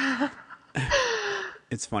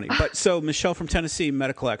 It's funny. But so, Michelle from Tennessee,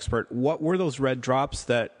 medical expert, what were those red drops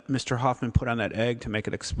that Mr. Hoffman put on that egg to make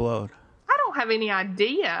it explode? I don't have any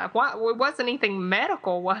idea. It wasn't anything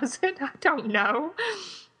medical, was it? I don't know.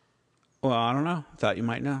 Well, I don't know. Thought you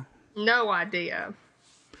might know. No idea.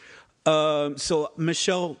 So,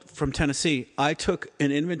 Michelle from Tennessee, I took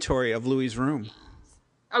an inventory of Louis' room.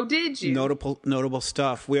 Oh, did you? Notable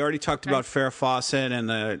stuff. We already talked about Farrah Fawcett and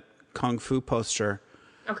the Kung Fu poster.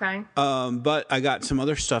 Okay. But I got some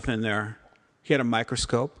other stuff in there. He had a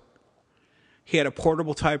microscope. He had a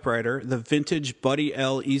portable typewriter, the vintage Buddy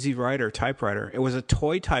L Easy Writer typewriter. It was a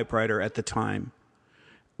toy typewriter at the time,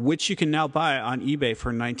 which you can now buy on eBay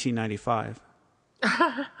for $19.95.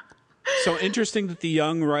 So interesting that the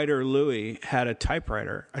young writer Louis had a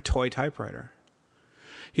typewriter, a toy typewriter.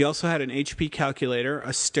 He also had an HP calculator,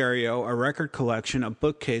 a stereo, a record collection, a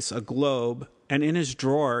bookcase, a globe, and in his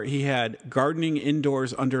drawer he had Gardening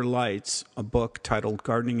Indoors Under Lights, a book titled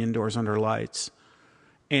Gardening Indoors Under Lights.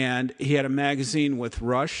 And he had a magazine with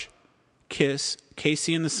Rush, Kiss,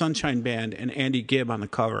 Casey and the Sunshine Band, and Andy Gibb on the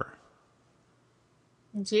cover.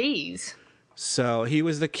 Jeez. So he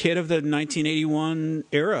was the kid of the 1981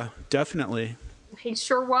 era, definitely. He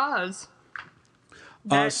sure was.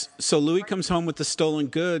 So Louis comes home with the stolen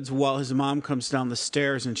goods while his mom comes down the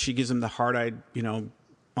stairs, and she gives him the hard-eyed,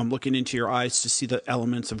 I'm looking into your eyes to see the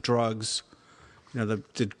elements of drugs,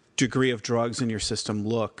 the degree of drugs in your system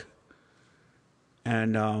look.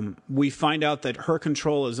 And we find out that her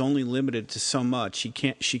control is only limited to so much.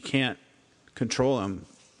 She can't control him.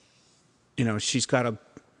 She's got to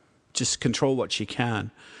just control what she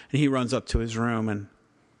can. And he runs up to his room and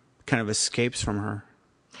kind of escapes from her.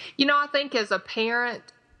 I think as a parent,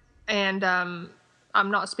 and I'm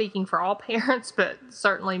not speaking for all parents, but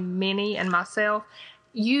certainly many and myself,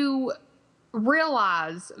 you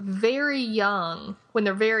realize very young, when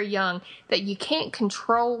they're very young, that you can't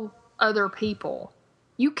control other people.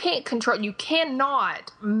 You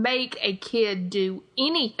cannot make a kid do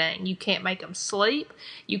anything. You can't make them sleep.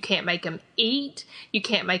 You can't make them eat. You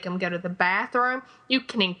can't make them go to the bathroom. You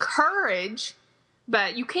can encourage,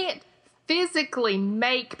 but you can't physically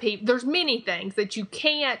make people. There's many things that you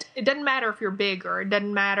can't. It doesn't matter if you're bigger. It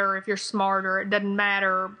doesn't matter if you're smarter. It doesn't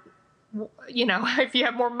matter, if you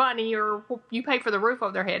have more money or you pay for the roof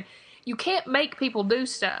over their head. You can't make people do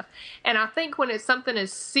stuff. And I think when it's something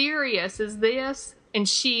as serious as this, and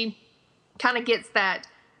she kind of gets that,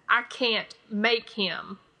 I can't make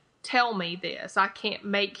him tell me this. I can't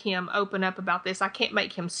make him open up about this. I can't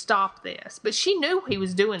make him stop this. But she knew he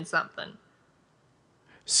was doing something.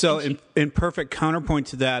 So in perfect counterpoint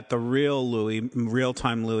to that, the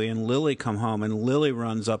real-time Louis and Lily come home, and Lily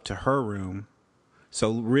runs up to her room.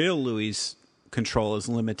 So real Louis's control is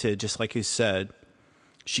limited, just like you said.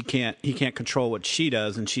 He can't control what she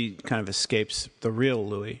does, and she kind of escapes the real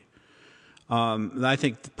Louis. I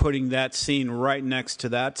think putting that scene right next to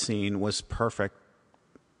that scene was perfect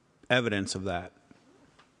evidence of that.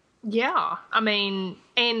 Yeah.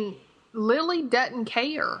 And Lily doesn't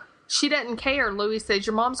care. She doesn't care. Louis says,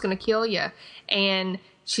 your mom's going to kill you. And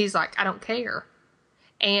she's like, I don't care.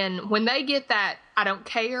 And when they get that, I don't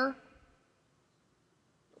care,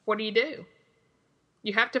 what do?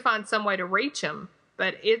 You have to find some way to reach them.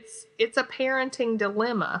 But it's a parenting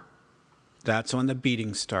dilemma. That's when the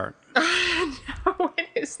beatings start. No, it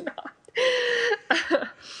is not.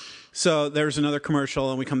 So there's another commercial,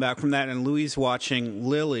 and we come back from that, and Louis watching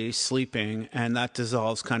Lily sleeping, and that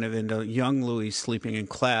dissolves kind of into young Louis sleeping in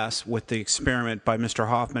class with the experiment by Mr.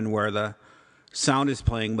 Hoffman where the sound is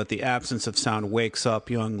playing, but the absence of sound wakes up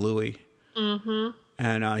young Louis. Mm-hmm.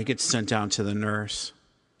 And he gets sent down to the nurse.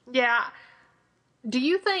 Yeah. Do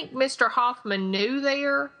you think Mr. Hoffman knew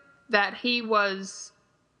there that he was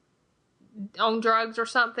on drugs or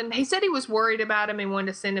something? He said he was worried about him and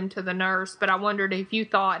wanted to send him to the nurse, but I wondered if you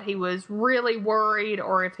thought he was really worried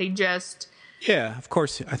or if he just... Yeah, of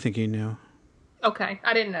course, I think he knew. Okay,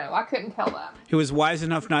 I didn't know. I couldn't tell that. He was wise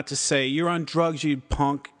enough not to say, you're on drugs, you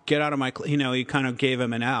punk, get out of my... he kind of gave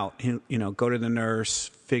him an out. Go to the nurse,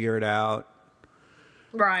 figure it out.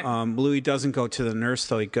 Right. Louis doesn't go to the nurse,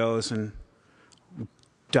 though. He goes and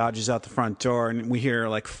dodges out the front door, and we hear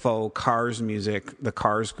like faux Cars music, the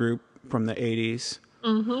Cars group from the 80s.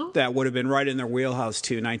 Mm-hmm. That would have been right in their wheelhouse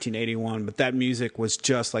too, 1981, but that music was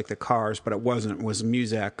just like the Cars, but it wasn't. It was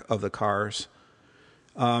music of the Cars.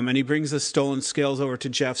 And he brings the stolen scales over to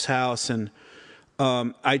Jeff's house, and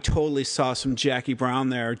I totally saw some Jackie Brown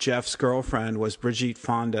there. Jeff's girlfriend was Brigitte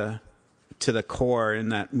Fonda to the core in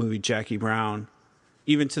that movie Jackie Brown,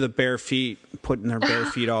 even to the bare feet, putting their bare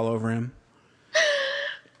feet all over him.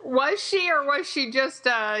 Was she, or was she just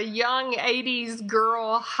a young 80s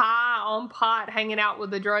girl high on pot hanging out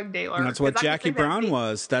with a drug dealer? And that's what Jackie Brown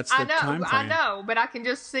was. That's the time frame. I know, but I can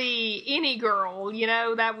just see any girl,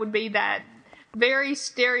 that would be that very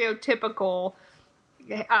stereotypical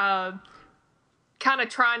kind of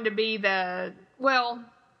trying to be the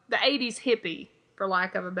 80s hippie, for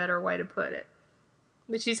lack of a better way to put it.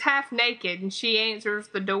 But she's half naked, and she answers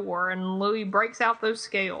the door, and Louis breaks out those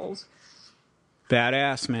scales.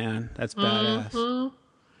 Badass, man. That's badass. Mm-hmm.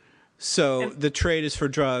 So the trade is for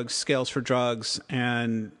drugs, scales for drugs,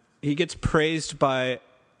 and he gets praised by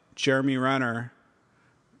Jeremy Renner,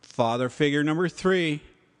 father figure number 3,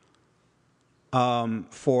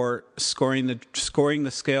 for scoring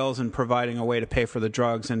the scales and providing a way to pay for the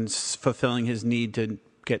drugs and fulfilling his need to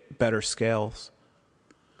get better scales.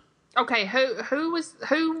 Okay, who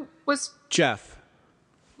was Jeff.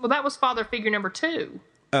 Well, that was father figure number 2.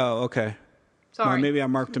 Oh, okay. Sorry. Well, maybe I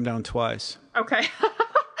marked him down twice. Okay.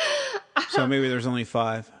 So maybe there's only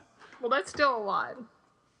 5. Well, that's still a lot.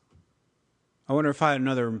 I wonder if I had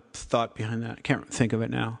another thought behind that. I can't think of it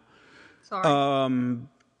now. Sorry.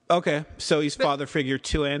 Okay, so he's father figure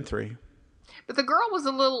 2 and 3. But the girl was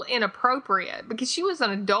a little inappropriate because she was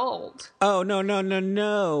an adult. Oh,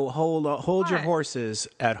 no. Hold on. Hold your What? horses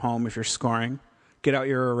at home if you're scoring. Get out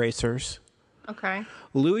your erasers. Okay.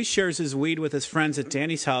 Louis shares his weed with his friends at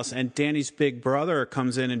Danny's house, and Danny's big brother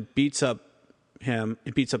comes in and beats up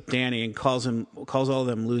Danny and calls all of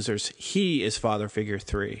them losers. He is father figure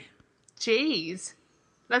 3. Jeez.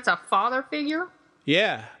 That's a father figure?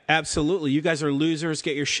 Yeah, absolutely. You guys are losers.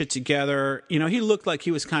 Get your shit together. You know, he looked like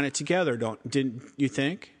he was kind of together, didn't you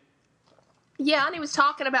think? Yeah, and he was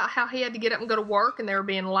talking about how he had to get up and go to work, and they were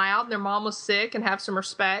being loud, and their mom was sick, and have some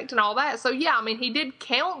respect and all that. So, yeah, I mean, he did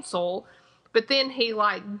counsel, but then he,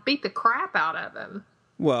 beat the crap out of him.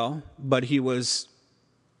 Well, but he was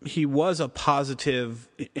on a positive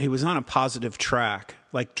track.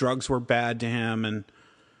 Like, drugs were bad to him, and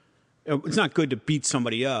it's not good to beat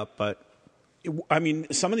somebody up, but I mean,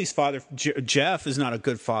 some of these Jeff is not a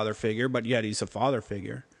good father figure, but yet he's a father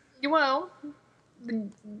figure. Well,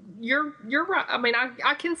 you're right. I mean,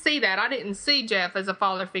 I can see that. I didn't see Jeff as a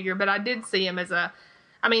father figure, but I did see him as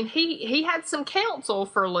he had some counsel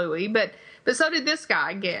for Louis, but so did this guy,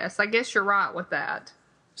 I guess. I guess you're right with that.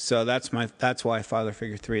 So that's why father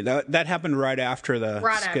figure 3. That happened right after the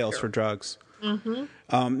scales for drugs. Mm-hmm.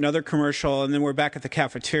 Another commercial, and then we're back at the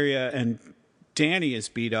cafeteria, and Danny is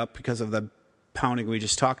beat up because of the pounding we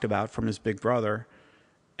just talked about from his big brother.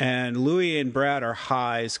 And Louis and Brad are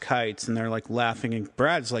high as kites, and they're laughing, and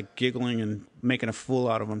Brad's giggling and making a fool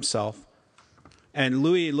out of himself. And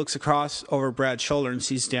Louis looks across over Brad's shoulder and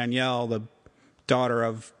sees Danielle, the daughter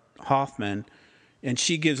of Hoffman, and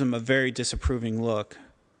she gives him a very disapproving look,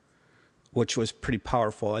 which was pretty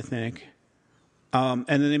powerful, I think. And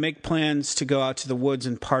then they make plans to go out to the woods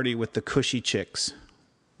and party with the Cushy Chicks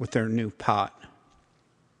with their new pot.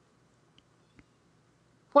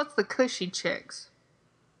 What's the Cushy Chicks?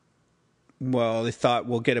 Well, they thought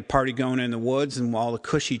we'll get a party going in the woods and all the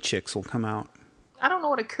Cushy Chicks will come out. I don't know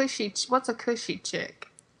what's a Cushy Chick?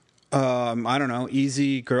 I don't know.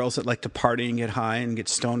 Easy girls that like to party and get high and get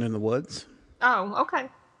stoned in the woods. Oh, okay.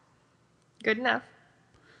 Good enough.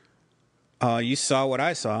 You saw what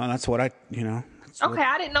I saw, and that's what I. Okay,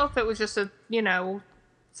 I didn't know if it was just a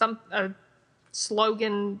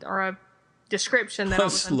slogan or a description that I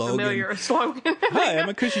was unfamiliar with. Slogan. Hi, I'm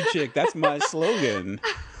a Cushy Chick. That's my slogan.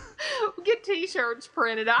 Get T-shirts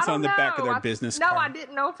printed. It's on the back of their business card. No, I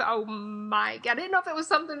didn't know if. Oh, Mike, I didn't know if it was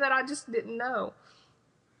something that I just didn't know.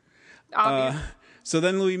 So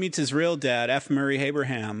then Louis meets his real dad, F. Murray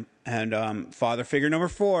Abraham, and father figure number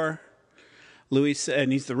 4. Louis,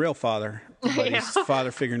 and he's the real father, but he's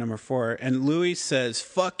father figure number 4. And Louis says,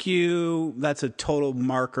 "Fuck you." That's a total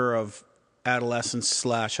marker of adolescence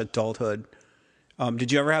 / adulthood.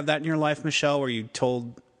 Did you ever have that in your life, Michelle, where you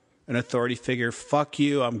told an authority figure, "Fuck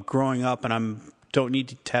you, I'm growing up and I don't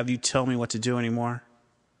need to have you tell me what to do anymore"?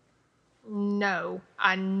 No,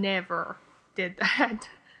 I never did that.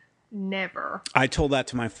 Never. I told that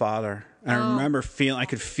to my father. And I remember I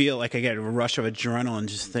could feel like I get a rush of adrenaline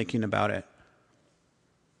just thinking about it.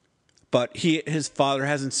 But his father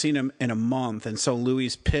hasn't seen him in a month, and so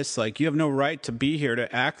Louis pissed, you have no right to be here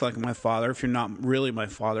to act like my father if you're not really my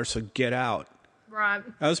father, so get out. Right.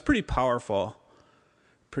 That was pretty powerful.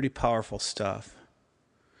 Pretty powerful stuff.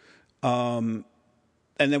 And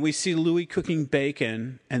then we see Louis cooking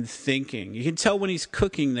bacon and thinking. You can tell when he's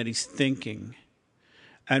cooking that he's thinking.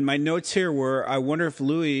 And my notes here were, I wonder if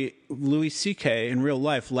Louis C.K. in real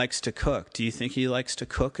life likes to cook. Do you think he likes to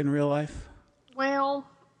cook in real life? Well,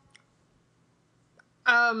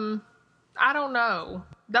 I don't know.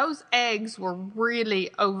 Those eggs were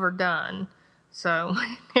really overdone. So,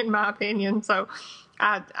 in my opinion,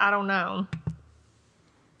 I don't know.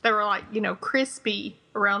 They were crispy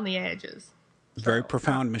around the edges. Very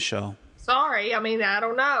profound, Michelle. Sorry. I mean, I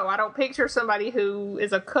don't know. I don't picture somebody who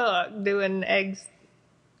is a cook doing eggs.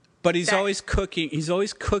 But he's always cooking. He's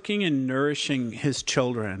always cooking and nourishing his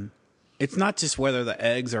children. It's not just whether the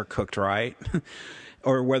eggs are cooked right.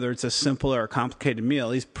 or whether it's a simple or a complicated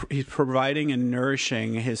meal, he's providing and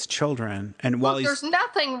nourishing his children. And while there's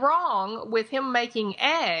nothing wrong with him making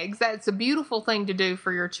eggs. That's a beautiful thing to do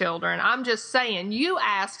for your children. I'm just saying, you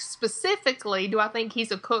asked specifically, do I think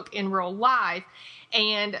he's a cook in real life?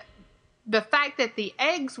 And the fact that the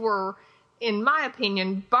eggs were, in my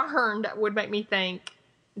opinion, burned would make me think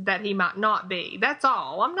that he might not be. That's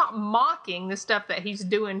all. I'm not mocking the stuff that he's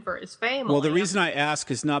doing for his family. Well, the reason I ask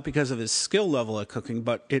is not because of his skill level at cooking,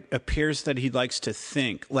 but it appears that he likes to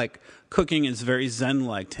think. Like, cooking is very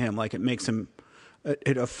Zen-like to him. Like,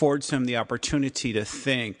 it affords him the opportunity to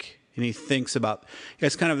think. And he thinks about, he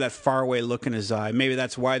has kind of that faraway look in his eye. Maybe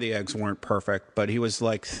that's why the eggs weren't perfect, but he was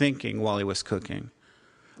like thinking while he was cooking.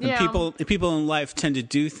 And people in life tend to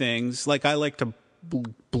do things like, I like to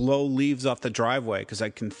blow leaves off the driveway because I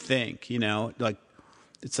can think, like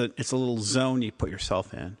it's a little zone you put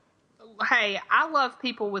yourself in. Hey, I love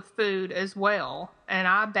people with food as well, and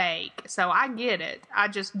I bake, so I get it. I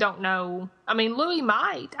just don't know. I mean, Louis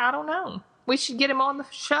might. I don't know. We should get him on the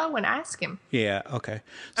show and ask him. Yeah, okay.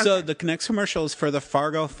 So the next commercial is for the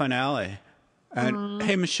Fargo finale. And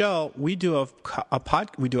hey, Michelle, we do a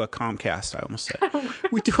Comcast. I almost said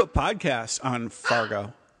we do a podcast on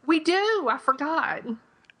Fargo. We do. I forgot.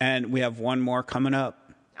 And we have one more coming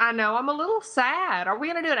up. I know. I'm a little sad. Are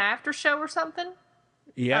we going to do an after show or something?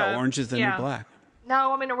 Yeah, Orange is the New Black.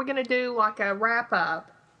 No, I mean, are we going to do like a wrap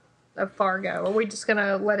up of Fargo? Or are we just going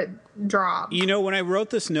to let it drop? When I wrote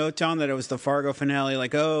this note down that it was the Fargo finale,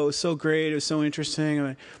 like, oh, it was so great, it was so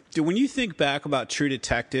interesting. When you think back about True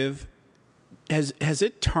Detective, has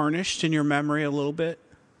it tarnished in your memory a little bit?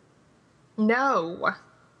 No.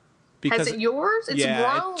 Has it yours? It's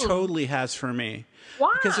grown. It totally has for me.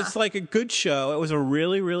 Why? Because it's like a good show. It was a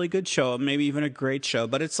really, really good show, maybe even a great show.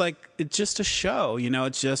 But it's just a show.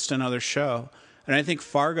 It's just another show. And I think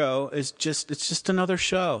Fargo it's just another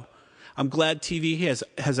show. I'm glad TV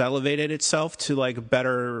has elevated itself to like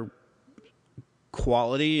better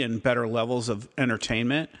quality and better levels of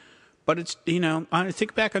entertainment. But it's, I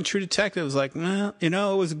think back on True Detective, it was like, it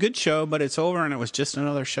was a good show, but it's over and it was just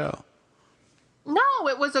another show. No,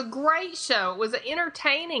 it was a great show. It was an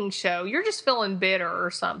entertaining show. You're just feeling bitter or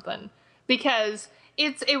something because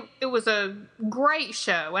it was a great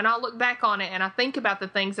show. And I look back on it and I think about the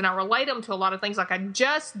things and I relate them to a lot of things like I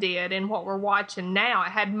just did in what we're watching now. It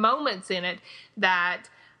had moments in it that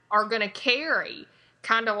are going to carry,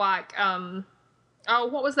 kind of like,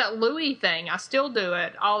 what was that Louis thing? I still do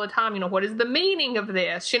it all the time. What is the meaning of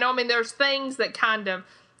this? There's things that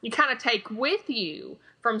you kind of take with you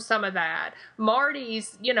from some of that.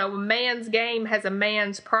 Marty's, a man's game has a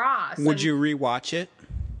man's price. Would you rewatch it?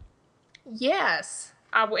 Yes.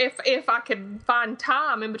 If I could find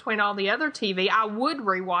time in between all the other TV, I would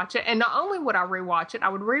rewatch it. And not only would I rewatch it, I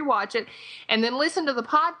would rewatch it and then listen to the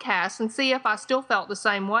podcast and see if I still felt the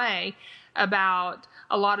same way about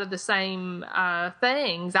a lot of the same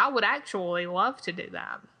things. I would actually love to do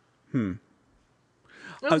that.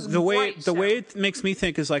 The way it makes me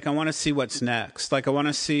think is like I want to see what's next. Like I want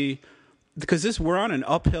to see, because we're on an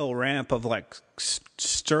uphill ramp of like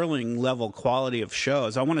sterling level quality of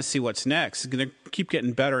shows. I want to see what's next. It's going to keep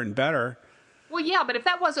getting better and better. Well, yeah, but if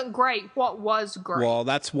that wasn't great, what was great? Well,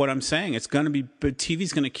 that's what I'm saying. It's going to be, but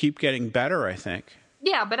TV's going to keep getting better, I think.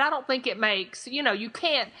 Yeah, but I don't think it makes,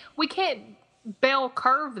 we can't bell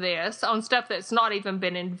curve this on stuff that's not even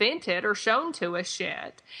been invented or shown to us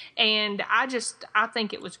yet. And I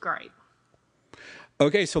think it was great.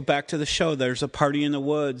 Okay, so back to the show. There's a party in the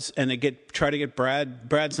woods, and they try to get Brad.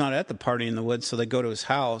 Brad's not at the party in the woods, so they go to his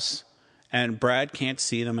house, and Brad can't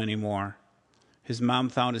see them anymore. His mom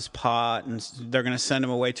found his pot, and they're going to send him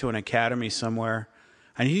away to an academy somewhere.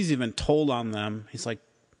 And he's even told on them. He's like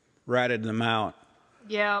ratted them out.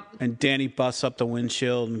 Yeah. And Danny busts up the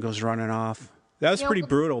windshield and goes running off. That was pretty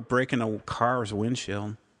brutal, breaking a car's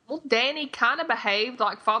windshield. Well, Danny kind of behaved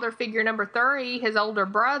like father figure number 3, his older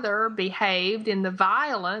brother, behaved in the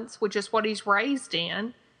violence, which is what he's raised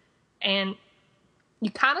in. And you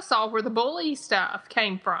kind of saw where the bully stuff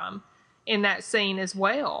came from in that scene as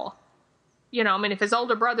well. If his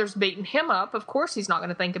older brother's beating him up, of course he's not going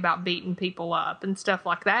to think about beating people up and stuff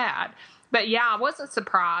like that. But yeah, I wasn't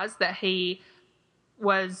surprised that he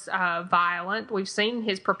was violent. We've seen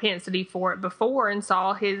his propensity for it before and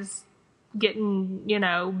saw his getting,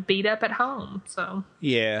 beat up at home. So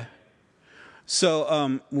yeah.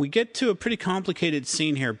 So we get to a pretty complicated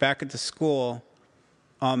scene here back at the school.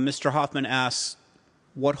 Mr. Hoffman asks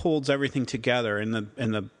what holds everything together in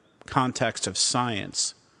the context of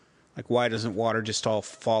science. Like, why doesn't water just all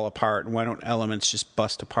fall apart, and why don't elements just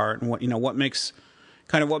bust apart, and what makes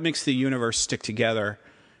the universe stick together?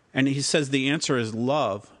 And he says the answer is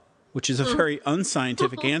love, which is a very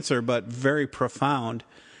unscientific answer, but very profound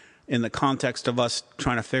in the context of us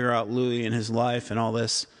trying to figure out Louis and his life and all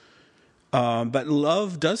this. But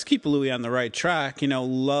love does keep Louis on the right track.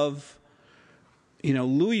 Louis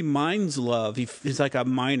mines love. He's like a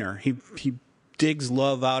miner. He digs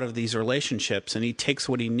love out of these relationships, and he takes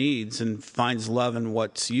what he needs and finds love in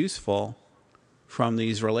what's useful from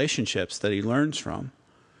these relationships that he learns from.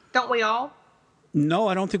 Don't we all? No,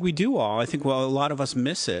 I don't think we do all. I think, a lot of us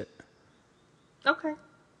miss it. Okay.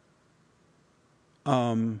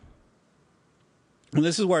 And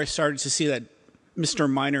this is where I started to see that Mr.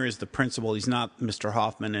 Miner is the principal. He's not Mr.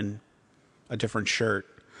 Hoffman in a different shirt.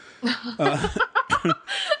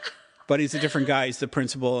 But he's a different guy. He's the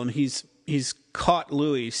principal, and he's caught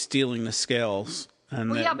Louis stealing the scales.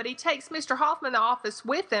 And yeah, but he takes Mr. Hoffman in the office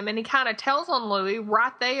with him, and he kind of tells on Louis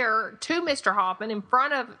right there to Mr. Hoffman in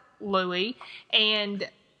front of Louis, and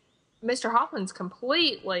Mr. Hoffman's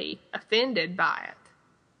completely offended by it.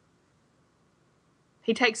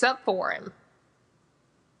 He takes up for him.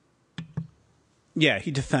 Yeah,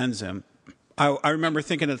 he defends him. I remember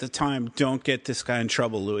thinking at the time, don't get this guy in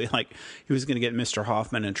trouble, Louis. Like, he was going to get Mr.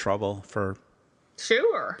 Hoffman in trouble for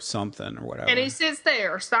something or whatever. And he sits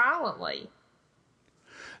there silently.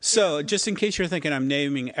 So, just in case you're thinking I'm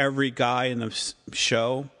naming every guy in the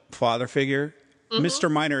show father figure,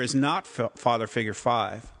 Mr. Miner is not father figure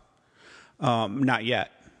 5. Not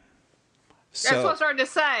yet. That's what I started to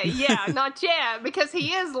say. Yeah, not yet, because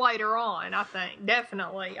he is later on, I think.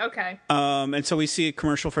 Definitely. Okay. And so we see a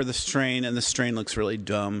commercial for The Strain, and The Strain looks really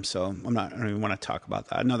dumb, so I don't even want to talk about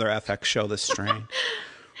that. Another FX show, The Strain.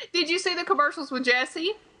 Did you see the commercials with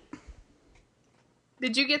Jesse?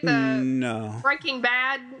 Did you get the Breaking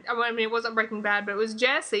Bad? I mean, it wasn't Breaking Bad, but it was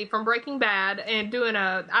Jesse from Breaking Bad and doing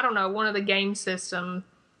one of the game system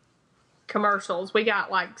commercials. We got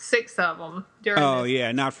like 6 of them during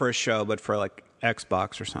yeah, not for a show, but for like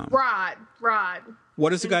Xbox or something. Right. What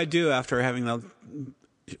does the guy do after having the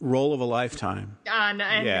role of a lifetime? And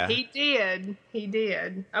he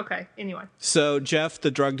did. Okay, anyway. So Jeff, the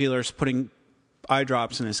drug dealer, is putting eye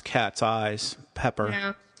drops in his cat's eyes. Pepper.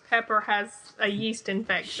 Yeah, Pepper has a yeast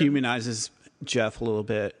infection. Humanizes Jeff a little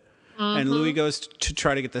bit. And Louis goes to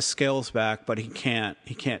try to get the scales back, but he can't.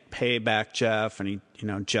 He can't pay back Jeff, and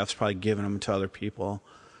Jeff's probably giving them to other people.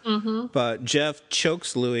 But Jeff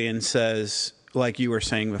chokes Louis and says, like you were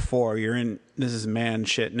saying before, this is man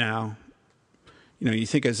shit now. You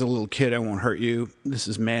think as a little kid I won't hurt you. This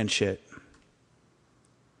is man shit.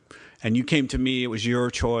 And you came to me, it was your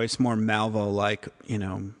choice, more Malvo-like,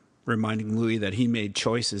 reminding Louis that he made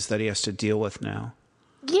choices that he has to deal with now.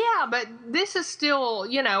 Yeah, but this is still,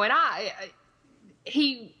 and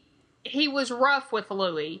he was rough with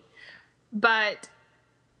Louis, but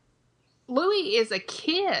Louis is a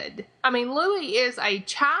kid. I mean, Louis is a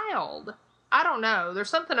child. I don't know.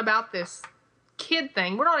 There's something about this kid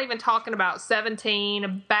thing. We're not even talking about 17,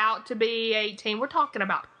 about to be 18. We're talking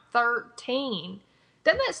about 13.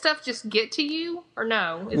 Doesn't that stuff just get to you, or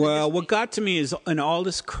no? Well, what got to me is in all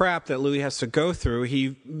this crap that Louis has to go through,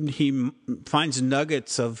 he finds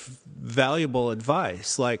nuggets of valuable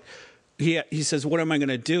advice. Like, he says, what am I going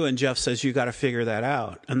to do? And Jeff says, you got to figure that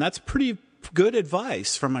out. And that's pretty good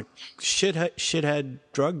advice from a shithead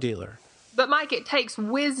drug dealer. But, Mike, it takes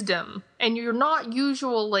wisdom, and you're not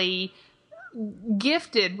usually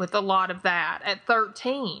gifted with a lot of that at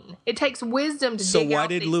 13. It takes wisdom to dig out these nuggets. So why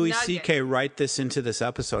did Louis C.K. write this into this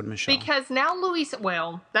episode, Michelle? Because now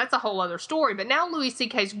that's a whole other story, but now Louis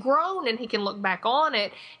C.K.'s grown and he can look back on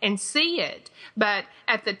it and see it. But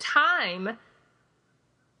at the time,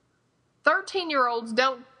 13-year-olds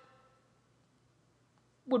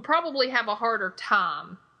would probably have a harder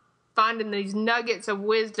time finding these nuggets of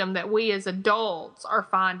wisdom that we as adults are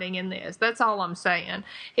finding in this. That's all I'm saying.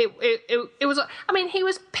 It was, I mean, he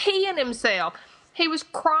was peeing himself. He was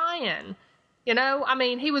crying,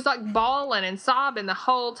 he was like bawling and sobbing the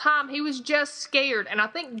whole time. He was just scared. And I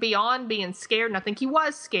think beyond being scared, and I think he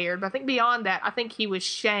was scared, but I think beyond that, I think he was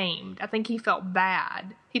shamed. I think he felt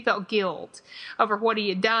bad. He felt guilt over what he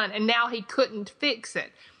had done, and now he couldn't fix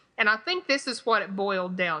it. And I think this is what it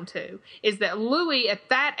boiled down to, is that Louis at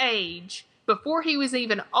that age, before he was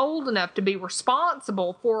even old enough to be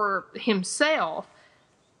responsible for himself,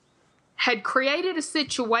 had created a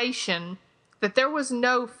situation that there was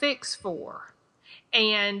no fix for.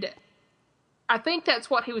 And I think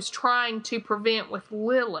that's what he was trying to prevent with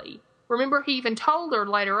Lily. Remember, he even told her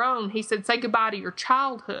later on, he said, say goodbye to your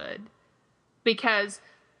childhood. Because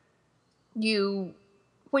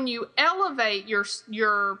when you elevate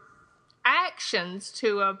your actions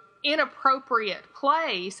to a inappropriate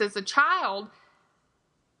place as a child,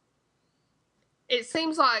 it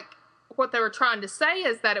seems like what they were trying to say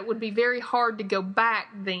is that it would be very hard to go back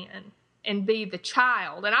then and be the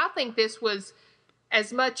child. And I think this was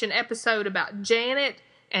as much an episode about Janet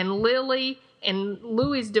and Lily and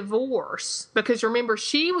Louie's divorce, because remember,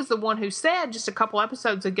 she was the one who said just a couple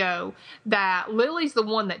episodes ago that Lily's the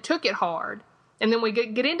one that took it hard. And then we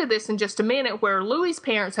get into this in just a minute, where Louie's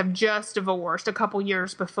parents have just divorced a couple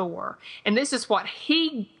years before. And this is what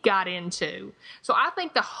he got into. So I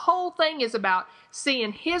think the whole thing is about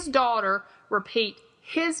seeing his daughter repeat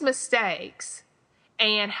his mistakes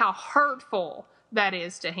and how hurtful that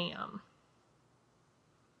is to him.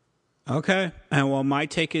 Okay. And well, my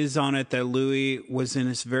take is on it that Louis was in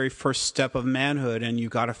his very first step of manhood, and you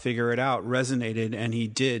got to figure it out, resonated, and he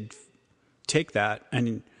did take that,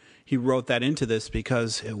 and he wrote that into this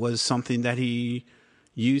because it was something that he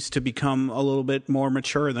used to become a little bit more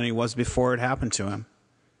mature than he was before it happened to him.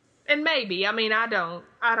 And maybe, I mean, I don't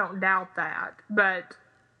doubt that, but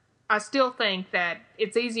I still think that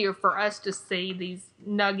it's easier for us to see these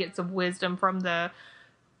nuggets of wisdom from the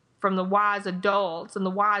wise adults and the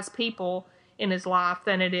wise people in his life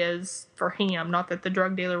than it is for him. Not that the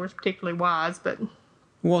drug dealer was particularly wise, but...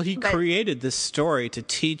 Well, he created this story to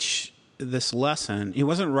teach this lesson. He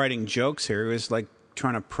wasn't writing jokes here. He was like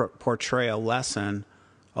trying to portray a lesson,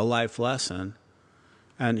 a life lesson.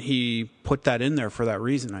 And he put that in there for that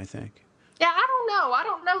reason, I think. Yeah, I don't know. I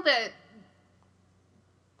don't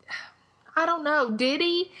know. Did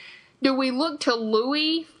he? Do we look to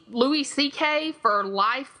Louis C.K. for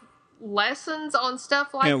life lessons on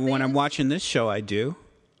stuff like this? When I'm watching this show, I do.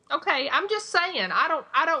 Okay, I'm just saying. I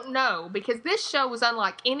don't know, because this show was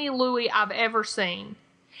unlike any Louis I've ever seen.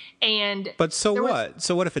 But so what?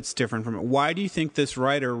 So what if it's different from it? Why do you think this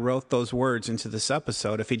writer wrote those words into this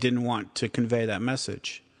episode if he didn't want to convey that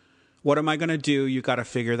message? What am I going to do? You got to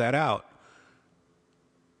figure that out.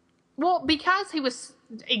 Well, because he was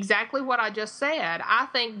exactly what I just said. I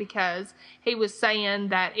think because he was saying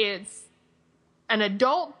that it's an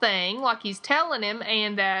adult thing, like he's telling him,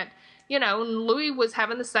 and that, Louis was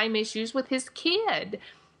having the same issues with his kid.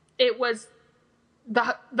 It was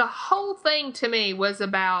the whole thing to me was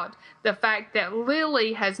about the fact that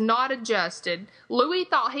Lily has not adjusted. Louis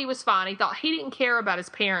thought he was fine. He thought he didn't care about his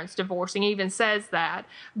parents divorcing. He even says that.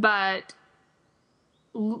 But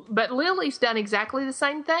Lily's done exactly the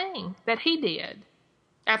same thing that he did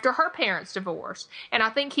after her parents divorced. And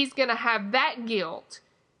I think he's going to have that guilt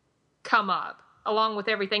come up along with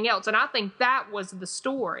everything else. And I think that was the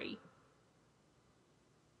story.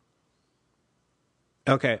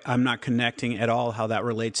 Okay, I'm not connecting at all how that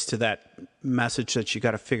relates to that message that you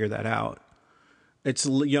got to figure that out. It's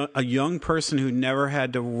a young person who never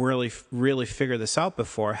had to really figure this out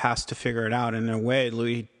before has to figure it out. And in a way,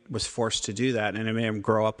 Louis was forced to do that, and it made him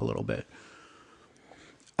grow up a little bit.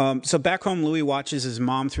 So back home, Louis watches his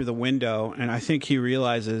mom through the window, and I think he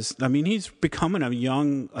realizes, he's becoming a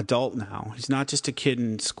young adult now. He's not just a kid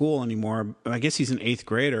in school anymore. I guess he's an 8th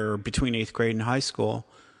grader, or between 8th grade and high school.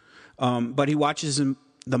 But he watches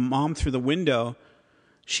the mom through the window.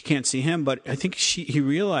 She can't see him, but I think he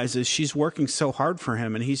realizes she's working so hard for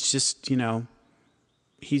him, and he's just,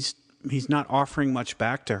 he's not offering much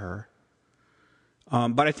back to her.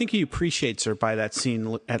 But I think he appreciates her by that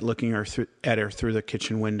scene at looking at her through the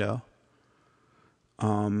kitchen window.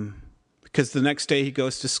 Because the next day he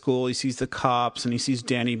goes to school, he sees the cops, and he sees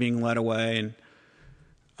Danny being led away,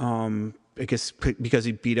 and I guess because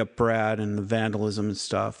he beat up Brad and the vandalism and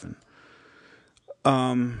stuff. And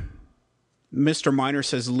Mr. Miner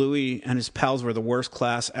says Louis and his pals were the worst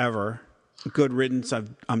class ever. Good riddance.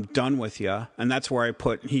 I'm done with you. And that's where I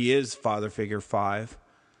put he is father figure 5.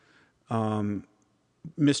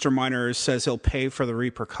 Mr. Miner says he'll pay for the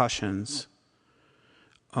repercussions.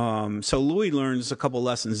 So Louis learns a couple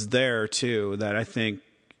lessons there too that I think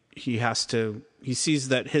he sees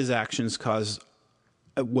that his actions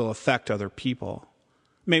will affect other people.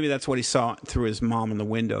 Maybe that's what he saw through his mom in the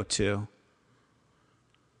window too.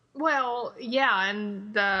 Well, yeah,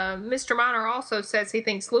 and Mr. Miner also says he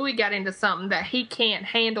thinks Louis got into something that he can't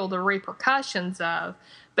handle the repercussions of,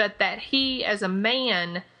 but that he, as a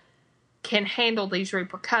man, can handle these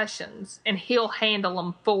repercussions, and he'll handle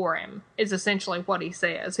them for him, is essentially what he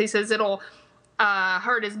says. He says it'll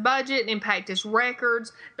hurt his budget, impact his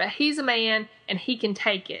records, but he's a man, and he can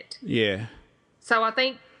take it. Yeah. So I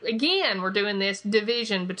think, again, we're doing this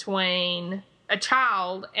division between a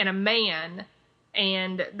child and a man,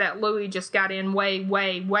 and that Louis just got in way,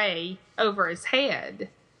 way, way over his head.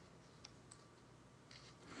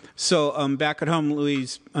 So back at home,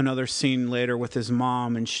 Louis, another scene later with his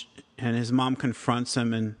mom, and his mom confronts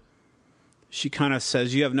him, and she kind of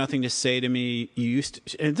says, "You have nothing to say to me. You used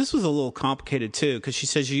to," and this was a little complicated too, because she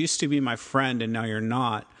says, "You used to be my friend, and now you're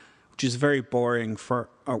not," which is very boring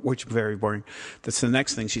very boring. That's the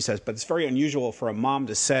next thing she says, but it's very unusual for a mom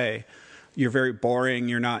to say, "You're very boring.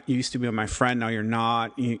 You're not. You used to be my friend, now you're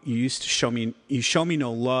not. You used to show me. You show me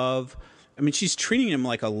no love." I mean, she's treating him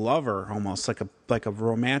like a lover, almost like a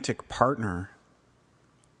romantic partner.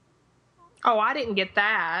 Oh, I didn't get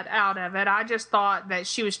that out of it. I just thought that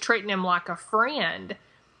she was treating him like a friend.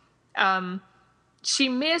 She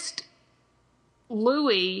missed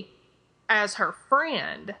Louis as her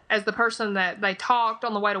friend, as the person that they talked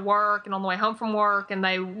on the way to work and on the way home from work. And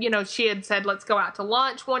they, she had said, let's go out to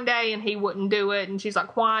lunch one day, and he wouldn't do it. And she's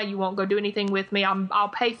like, why? You won't go do anything with me? I'll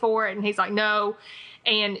pay for it. And he's like, no.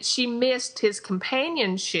 And she missed his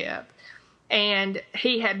companionship, and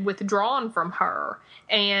he had withdrawn from her,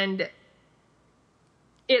 and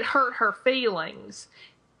it hurt her feelings.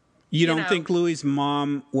 You don't think Louis's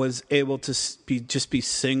mom was able to just be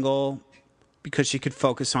single because she could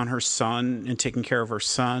focus on her son and taking care of her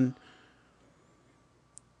son?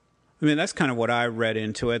 I mean, that's kind of what I read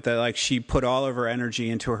into it, that like she put all of her energy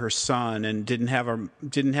into her son and didn't have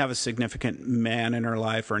a significant man in her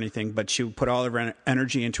life or anything, but she put all of her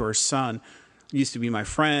energy into her son. You used to be my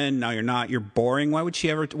friend, now you're not. You're boring. Why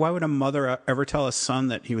would a mother ever tell a son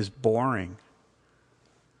that he was boring?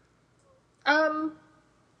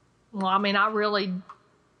 Well, I mean, I really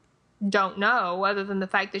don't know, other than the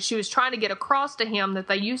fact that she was trying to get across to him that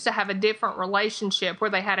they used to have a different relationship where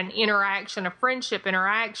they had an interaction, a friendship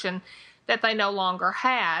interaction that they no longer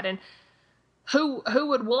had. And who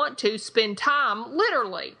would want to spend time,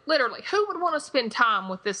 literally, who would want to spend time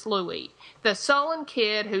with this Louis, the sullen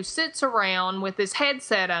kid who sits around with his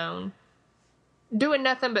headset on, doing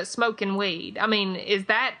nothing but smoking weed? I mean, is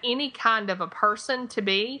that any kind of a person to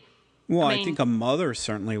be? Well, I think a mother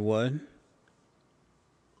certainly would.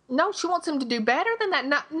 No, she wants him to do better than that.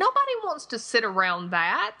 No, nobody wants to sit around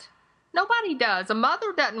that. Nobody does. A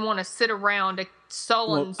mother doesn't want to sit around a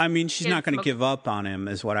sullen... Well, I mean, she's not going to give up on him,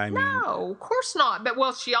 is what I mean. No, of course not. But,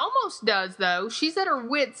 well, she almost does, though. She's at her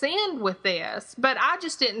wit's end with this. But I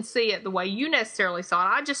just didn't see it the way you necessarily saw it.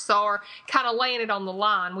 I just saw her kind of laying it on the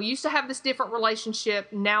line. We used to have this different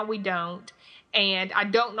relationship. Now we don't. And I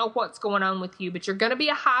don't know what's going on with you, but you're going to be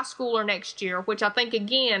a high schooler next year, which I think,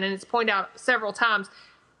 again, and it's pointed out several times,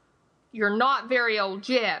 you're not very old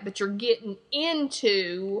yet, but you're getting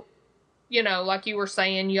into, like you were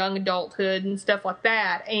saying, young adulthood and stuff like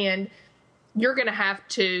that. And you're going to have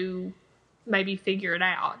to maybe figure it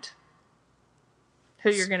out,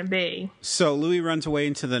 who you're going to be. So Louis runs away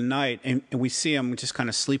into the night, and we see him just kind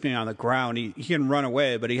of sleeping on the ground. He can run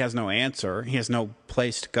away, but he has no answer. He has no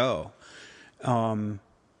place to go. And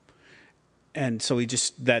so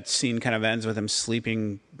that scene kind of ends with him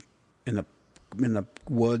sleeping in the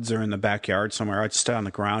woods or in the backyard somewhere, just on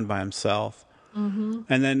the ground by himself. Mm-hmm.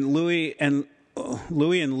 And then Louis and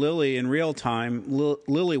Lily in real time,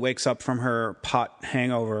 Lily wakes up from her pot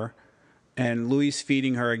hangover, and Louis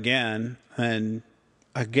feeding her again. And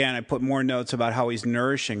again, I put more notes about how he's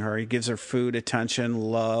nourishing her. He gives her food, attention,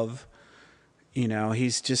 love.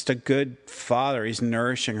 He's just a good father. He's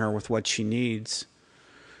nourishing her with what she needs.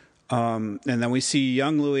 And then we see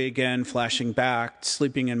young Louis again flashing back,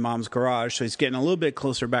 sleeping in mom's garage. So he's getting a little bit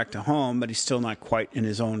closer back to home, but he's still not quite in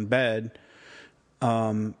his own bed.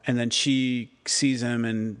 And then she sees him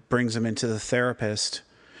and brings him into the therapist.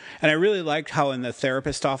 And I really liked how in the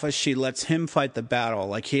therapist office, she lets him fight the battle.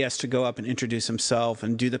 Like he has to go up and introduce himself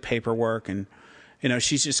and do the paperwork. And,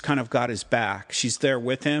 she's just kind of got his back. She's there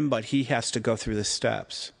with him, but he has to go through the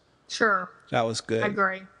steps. Sure. That was good. I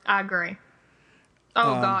agree.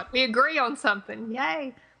 Oh, God. We agree on something.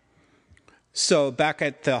 Yay. So back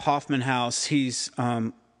at the Hoffman house, he's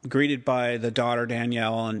greeted by the daughter,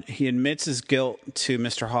 Danielle, and he admits his guilt to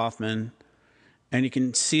Mr. Hoffman. And you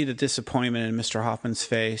can see the disappointment in Mr. Hoffman's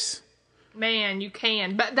face. Man, you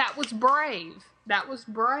can. But that was brave. That was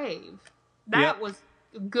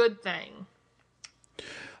a good thing.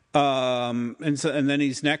 And then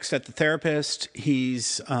he's next at the therapist.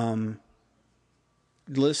 He's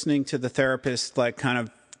listening to the therapist, like kind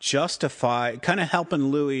of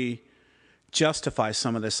helping Louis justify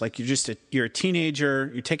some of this. Like you're a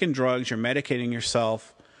teenager, you're taking drugs, you're medicating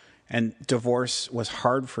yourself, and divorce was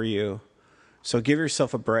hard for you. So give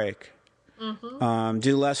yourself a break. Mm-hmm.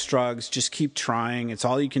 Do less drugs. Just keep trying. It's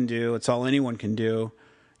all you can do. It's all anyone can do.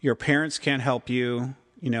 Your parents can't help you.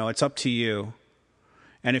 It's up to you.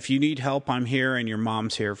 And if you need help, I'm here, and your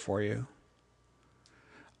mom's here for you.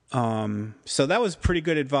 So that was pretty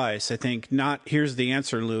good advice. I think here's the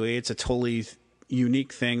answer, Louis. It's a totally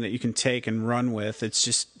unique thing that you can take and run with. It's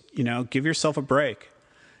just give yourself a break.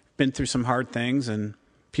 Been through some hard things, and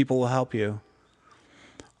people will help you.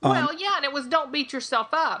 Well, yeah, and it was don't beat yourself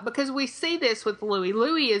up, because we see this with Louis.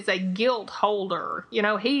 Louis is a guilt holder.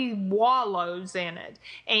 He wallows in it.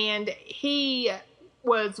 And he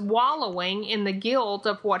was wallowing in the guilt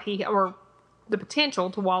of or the potential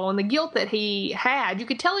to wallow in the guilt that he had. You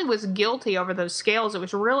could tell he was guilty over those scales. It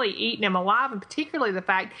was really eating him alive, and particularly the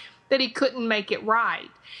fact that he couldn't make it right.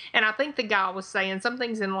 And I think the guy was saying some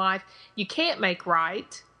things in life you can't make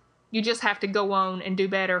right. You just have to go on and do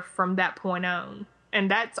better from that point on. And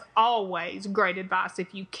that's always great advice.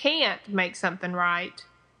 If you can't make something right,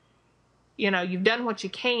 you've done what you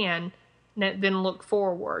can, then look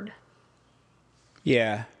forward.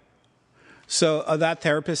 Yeah. So that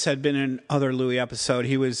therapist had been in another Louis episode.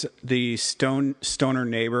 He was the stoner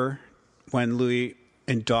neighbor when Louis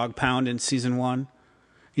in Dog Pound in season 1.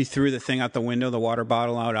 He threw the thing out the window, the water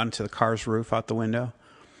bottle out onto the car's roof out the window.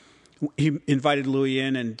 He invited Louis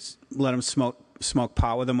in and let him smoke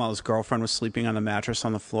pot with him while his girlfriend was sleeping on the mattress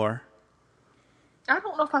on the floor. I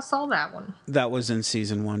don't know if I saw that one. That was in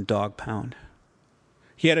season 1, Dog Pound.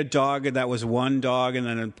 He had a dog that was one dog, and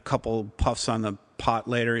then a couple puffs on the pot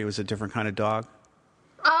later, he was a different kind of dog.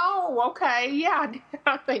 Oh, okay. Yeah,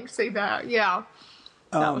 I think see that. Yeah.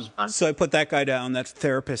 That was fun. So I put that guy down. That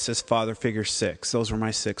therapist is father figure 6. Those were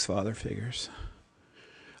my 6 father figures.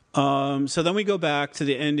 So then we go back to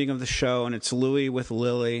the ending of the show, and it's Louis with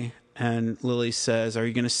Lily. And Lily says, "Are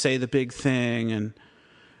you going to say the big thing?"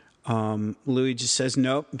 And Louis just says,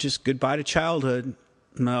 "Nope, just goodbye to childhood."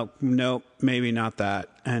 Nope, maybe not that.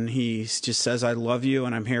 And he just says, "I love you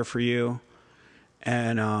and I'm here for you."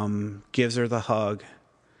 And gives her the hug.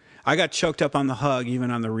 I got choked up on the hug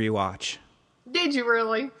even on the rewatch. Did you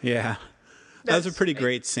really? Yeah. That was a pretty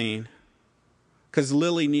great scene. Because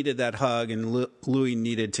Lily needed that hug and Louis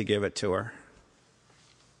needed to give it to her.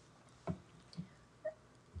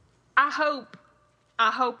 I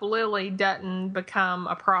hope Lily doesn't become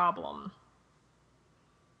a problem.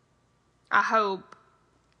 I hope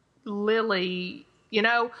Lily,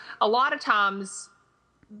 a lot of times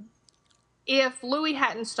if Louis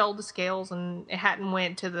hadn't stole the scales and it hadn't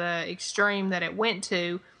went to the extreme that it went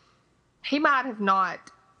to, he might have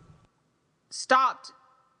not stopped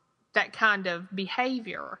that kind of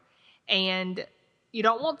behavior. And you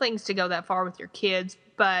don't want things to go that far with your kids,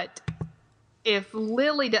 but if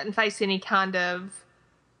Lily doesn't face any kind of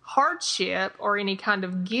hardship or any kind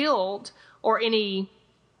of guilt or anything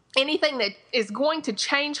that is going to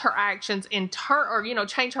change her actions change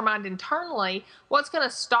her mind internally, what's going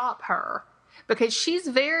to stop her? Because she's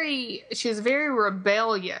very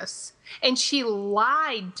rebellious, and she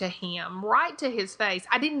lied to him right to his face.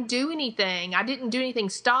 I didn't do anything.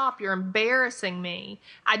 Stop. You're embarrassing me.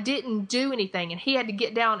 I didn't do anything. And he had to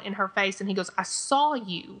get down in her face, and he goes, I saw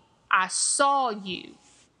you.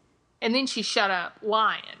 And then she shut up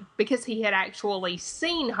lying because he had actually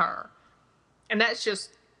seen her. And that's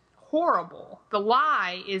just horrible. The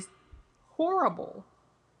lie is horrible.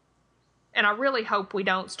 And I really hope we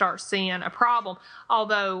don't start seeing a problem.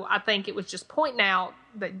 Although I think it was just pointing out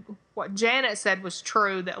that what Janet said was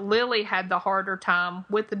true, that Lily had the harder time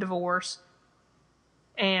with the divorce,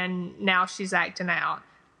 and now she's acting out.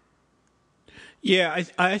 Yeah,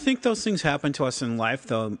 I think those things happen to us in life,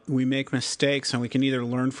 though. We make mistakes, and we can either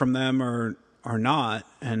learn from them or not.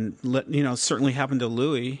 And certainly happened to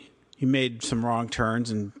Louis. He made some wrong turns,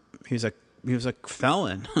 and he was a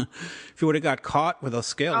felon. If he would have got caught with those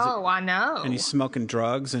scales. Oh, I know. And he's smoking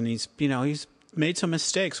drugs, and he's made some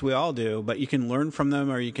mistakes. We all do, but you can learn from them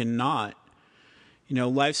or you can not.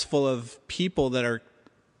 Life's full of people that are,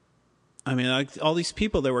 like all these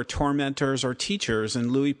people that were tormentors or teachers,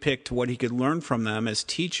 and Louis picked what he could learn from them as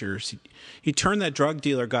teachers. He turned that drug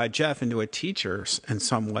dealer guy, Jeff, into a teacher in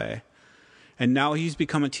some way. And now he's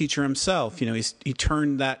become a teacher himself. He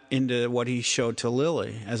turned that into what he showed to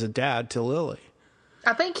Lily, as a dad to Lily.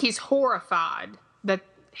 I think he's horrified that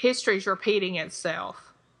history's repeating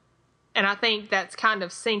itself. And I think that's kind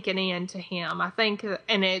of sinking into him.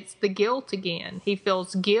 And it's the guilt again. He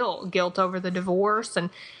feels guilt over the divorce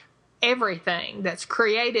and everything that's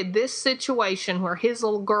created this situation where his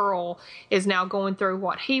little girl is now going through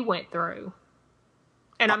what he went through.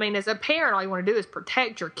 And as a parent, all you want to do is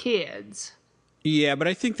protect your kids. Yeah, but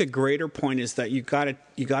I think the greater point is that you got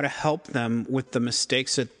to help them with the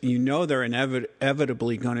mistakes that they're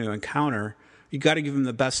inevitably going to encounter. You got to give them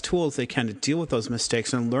the best tools they can to deal with those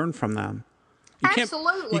mistakes and learn from them.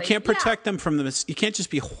 Absolutely. You can't protect them from you can't just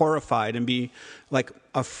be horrified and be like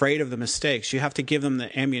afraid of the mistakes. You have to give them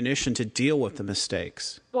the ammunition to deal with the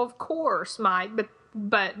mistakes. Well, of course, Mike,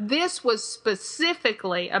 but this was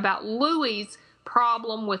specifically about Louis'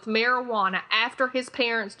 problem with marijuana after his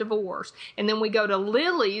parents' divorce, and then we go to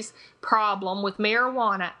Lily's problem with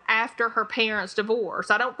marijuana after her parents' divorce.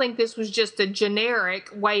 I don't think this was just a generic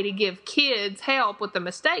way to give kids help with the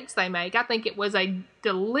mistakes they make. I think it was a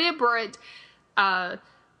deliberate...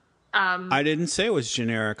 I didn't say it was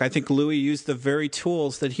generic. I think Louis used the very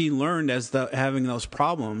tools that he learned as having those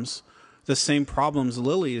problems, the same problems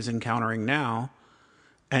Lily is encountering now,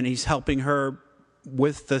 and he's helping her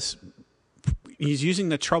with this. He's using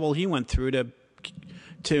the trouble he went through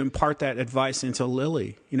to impart that advice into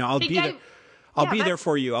Lily. You know, I'll be there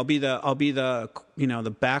for you. I'll be the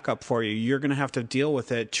the backup for you. You're going to have to deal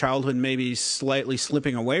with it. Childhood may be slightly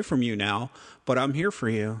slipping away from you now, but I'm here for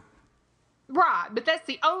you. Right, but that's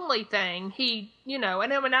the only thing he, and I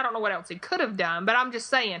mean, I don't know what else he could have done, but I'm just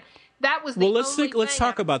saying that was the only thing. Let's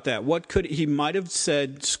talk about that. What he might have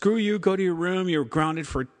said, screw you, go to your room, you're grounded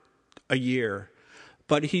for a year.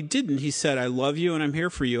 But he didn't. He said, I love you and I'm here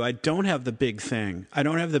for you. I don't have the big thing. I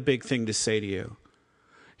don't have the big thing to say to you.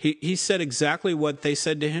 He said exactly what they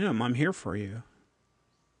said to him. I'm here for you.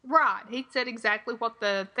 Right. He said exactly what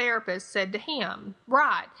the therapist said to him.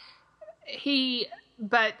 Right.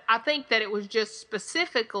 But I think that it was just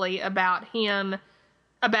specifically about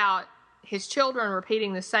his children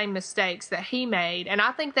repeating the same mistakes that he made. And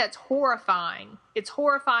I think that's horrifying. It's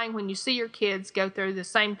horrifying when you see your kids go through the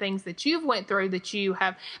same things that you've went through, that you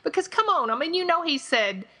have. Because come on, I mean, he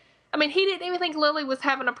said, he didn't even think Lily was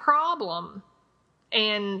having a problem.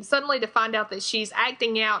 And suddenly to find out that she's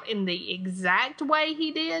acting out in the exact way he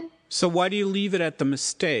did. So why do you leave it at the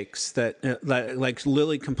mistakes that like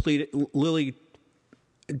Lily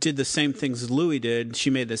did the same things Louis did. She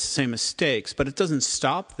made the same mistakes, but it doesn't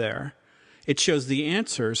stop there. It shows the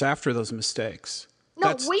answers after those mistakes.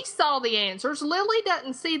 No, we saw the answers. Lily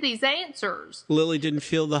doesn't see these answers. Lily didn't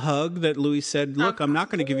feel the hug that Louis said, look, I'm not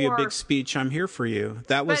going to give you a big speech. I'm here for you.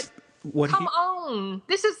 That was Come on.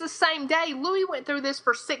 This is the same day. Louis went through this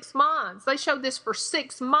for 6 months. They showed this for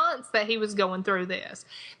 6 months that he was going through this.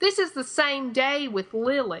 This is the same day with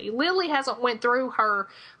Lily. Lily hasn't went through her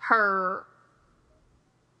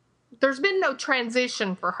there's been no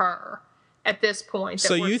transition for her at this point.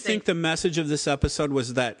 So you think the message of this episode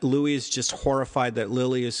was that Louis is just horrified that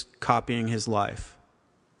Lily is copying his life?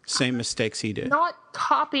 Same mistakes he did. Not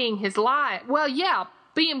copying his life. Well, yeah,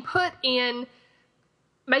 being put in,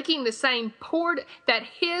 making the same that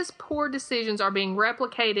his poor decisions are being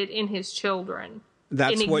replicated in his children.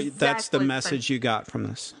 That's the message you got from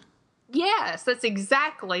this. Yes, that's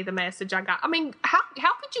exactly the message I got. I mean, how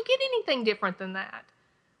could you get anything different than that?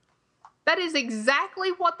 That is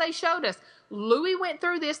exactly what they showed us. Louis went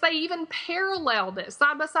through this. They even paralleled it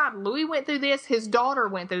side by side. Louis went through this. His daughter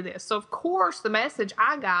went through this. So, of course, the message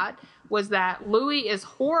I got was that Louis is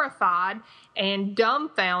horrified and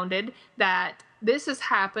dumbfounded that this has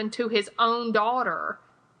happened to his own daughter.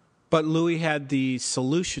 But Louis had the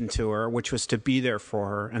solution to her, which was to be there for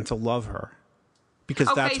her and to love her.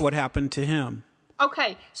 Because that's what happened to him.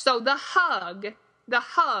 Okay, so the hug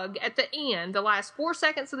at the end, the last 4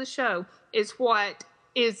 seconds of the show, is what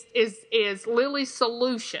is Lily's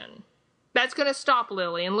solution. That's going to stop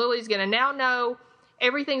Lily, and Lily's going to now know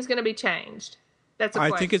everything's going to be changed. That's a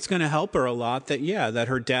question. I think it's going to help her a lot that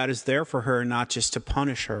her dad is there for her, not just to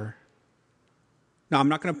punish her. Now, I'm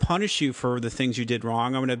not going to punish you for the things you did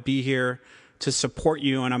wrong. I'm going to be here to support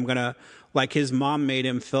you, and I'm going to, like his mom made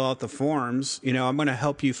him fill out the forms, I'm going to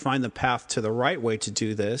help you find the path to the right way to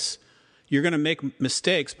do this. You're going to make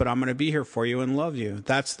mistakes, but I'm going to be here for you and love you.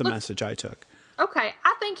 That's the message I took. Okay,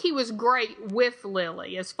 I think he was great with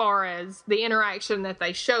Lily as far as the interaction that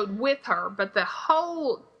they showed with her, but the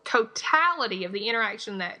whole totality of the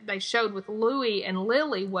interaction that they showed with Louis and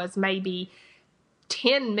Lily was maybe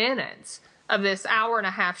 10 minutes of this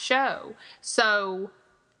hour-and-a-half show. So,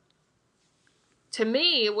 to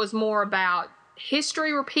me, it was more about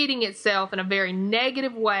history repeating itself in a very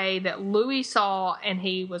negative way that Louis saw, and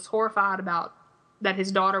he was horrified about that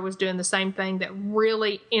his daughter was doing the same thing that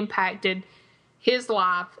really impacted his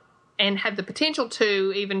life and had the potential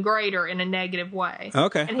to even greater in a negative way.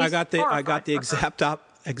 Okay, I got the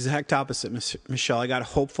exact opposite, Michelle. I got a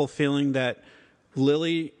hopeful feeling that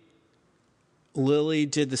Lily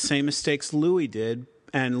did the same mistakes Louis did,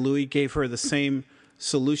 and Louis gave her the same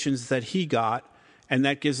solutions that he got. And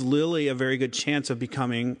that gives Lily a very good chance of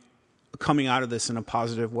coming out of this in a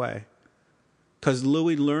positive way. Because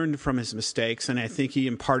Louis learned from his mistakes, and I think he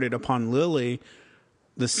imparted upon Lily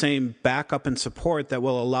the same backup and support that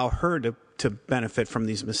will allow her to benefit from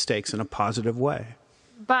these mistakes in a positive way.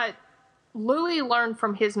 But Louis learned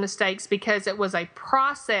from his mistakes because it was a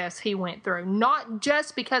process he went through, not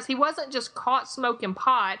just because he wasn't just caught smoking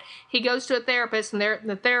pot. He goes to a therapist, and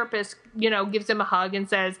the therapist, gives him a hug and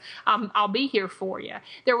says, I'll be here for you.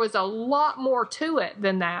 There was a lot more to it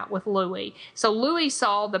than that with Louis. So Louis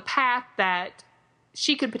saw the path that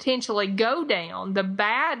she could potentially go down, the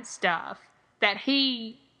bad stuff that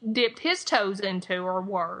he dipped his toes into or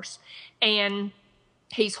worse. And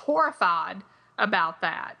he's horrified about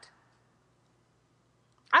that.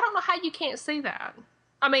 I don't know how you can't see that.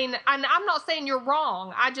 I mean, and I'm not saying you're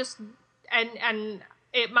wrong. I just, and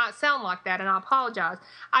it might sound like that, and I apologize.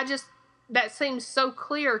 That seems so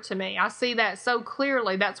clear to me. I see that so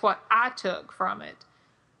clearly. That's what I took from it.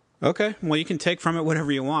 Okay. Well, you can take from it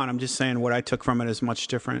whatever you want. I'm just saying what I took from it is much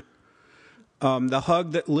different. The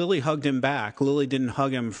hug that Lily hugged him back. Lily didn't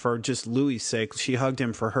hug him for just Louis' sake. She hugged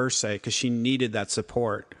him for her sake because she needed that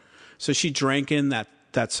support. So she drank in that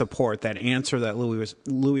support, that answer that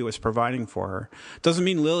Louis was providing for her. Doesn't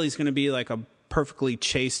mean Lily's going to be like a perfectly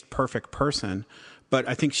chaste, perfect person, but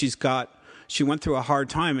I think she went through a hard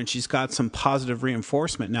time, and she's got some positive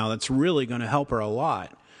reinforcement now that's really going to help her a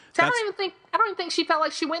lot. So I don't even think she felt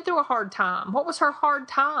like she went through a hard time. What was her hard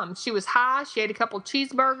time? She was high. She ate a couple of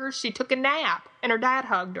cheeseburgers. She took a nap, and her dad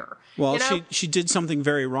hugged her. Well, she did something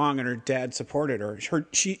very wrong, and her dad supported her.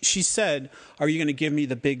 She said, "Are you going to give me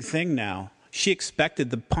the big thing now?" She expected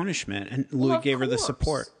the punishment, and Louis gave her the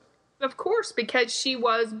support. Of course, because she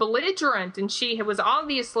was belligerent, and she was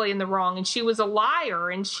obviously in the wrong, and she was a liar,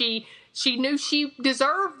 and she knew she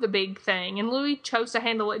deserved the big thing, and Louis chose to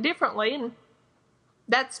handle it differently, and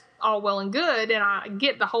that's all well and good, and I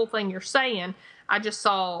get the whole thing you're saying. I just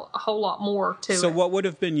saw a whole lot more to it. So what would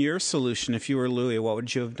have been your solution if you were Louis? What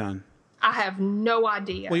would you have done? I have no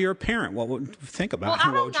idea. Well, you're a parent. What would you think about it?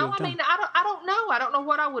 I don't what would you have done? I mean, I don't know. I don't know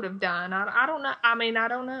what I would have done. I don't know. I mean, I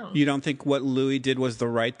don't know. You don't think what Louis did was the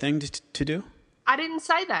right thing to do? I didn't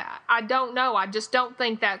say that. I don't know. I just don't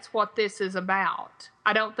think that's what this is about.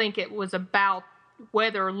 I don't think it was about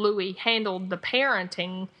whether Louis handled the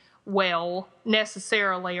parenting well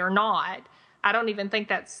necessarily or not. I don't even think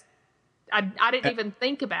that's... I didn't even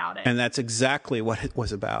think about it. And that's exactly what it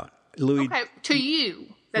was about. Louis... Okay, to you.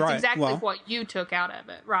 That's right, exactly what you took out of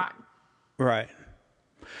it. Right. Right.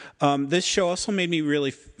 This show also made me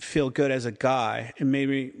really feel good as a guy. It made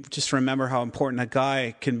me just remember how important a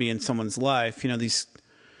guy can be in someone's life.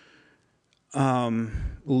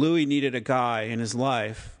 Louis needed a guy in his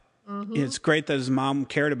life. Mm-hmm. It's great that his mom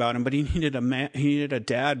cared about him, but he needed a man. He needed a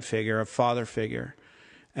dad figure, a father figure,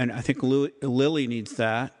 and I think Lily needs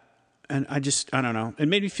that. And I don't know. It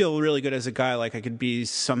made me feel really good as a guy, like I could be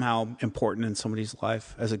somehow important in somebody's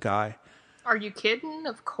life as a guy. Are you kidding?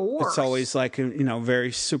 Of course. It's always like,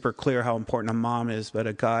 very super clear how important a mom is, but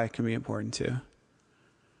a guy can be important too.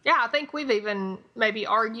 Yeah, I think we've even maybe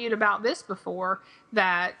argued about this before,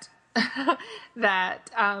 that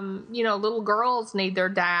little girls need their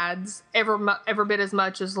dads every bit as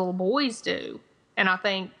much as little boys do. And I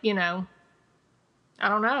think, I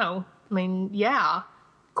don't know. I mean, yeah,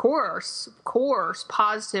 of course,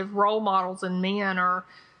 positive role models in men are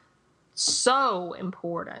so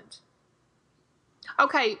important.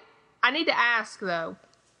 Okay, I need to ask, though.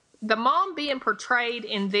 The mom being portrayed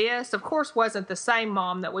in this, of course, wasn't the same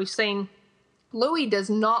mom that we've seen. Louis does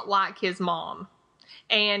not like his mom.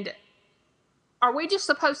 And are we just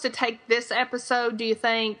supposed to take this episode, do you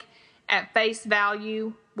think, at face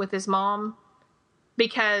value with his mom?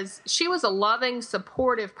 Because she was a loving,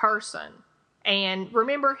 supportive person. And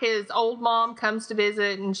remember, his old mom comes to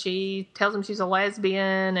visit, and she tells him she's a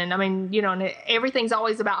lesbian. And I mean, and everything's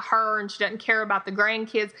always about her, and she doesn't care about the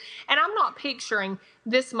grandkids. And I'm not picturing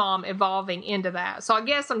this mom evolving into that. So I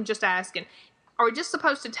guess I'm just asking, are we just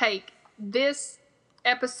supposed to take this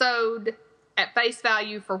episode at face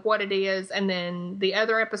value for what it is, and then the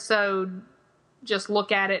other episode just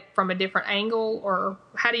look at it from a different angle? Or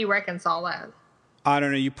how do you reconcile that? I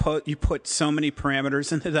don't know. You put so many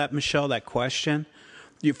parameters into that, Michelle, that question.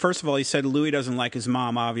 First of all, you said Louis doesn't like his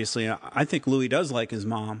mom, obviously. I think Louis does like his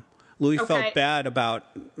mom. Louis felt bad about,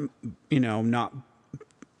 not...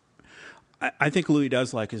 I think Louis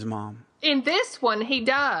does like his mom. In this one, he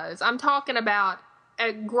does. I'm talking about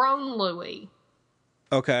a grown Louis.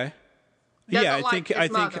 Okay.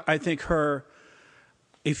 I think her...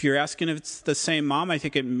 If you're asking if it's the same mom, I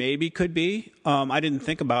think it maybe could be. I didn't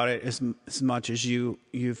think about it as much as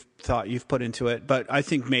you've put into it, but I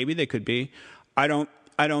think maybe they could be. I don't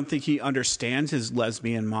think he understands his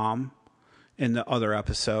lesbian mom in the other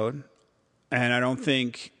episode, and I don't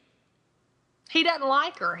think he doesn't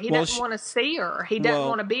like her. He doesn't want to see her. He doesn't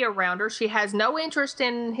want to be around her. She has no interest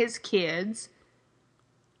in his kids.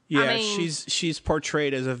 Yeah, I mean, she's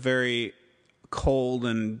portrayed as a very cold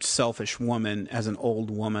and selfish woman, as an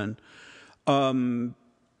old woman. I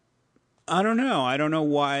don't know. I don't know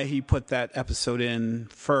why he put that episode in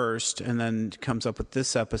first and then comes up with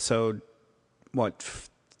this episode,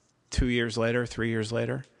 2 years later, 3 years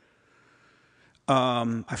later?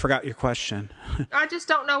 I forgot your question. I just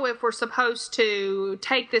don't know if we're supposed to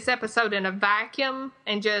take this episode in a vacuum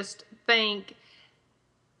and just think,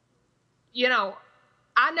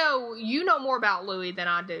 I know you know more about Louis than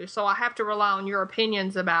I do, so I have to rely on your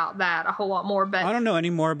opinions about that a whole lot more. But I don't know any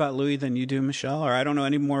more about Louis than you do, Michelle, or I don't know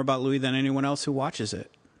any more about Louis than anyone else who watches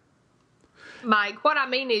it. Mike, what I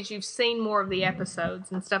mean is you've seen more of the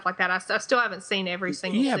episodes and stuff like that. I still haven't seen every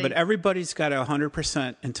single season. But everybody's got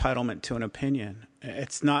 100% entitlement to an opinion.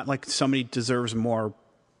 It's not like somebody deserves more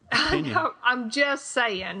opinion. No, I'm just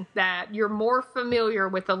saying that you're more familiar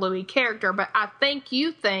with the Louis character, but I think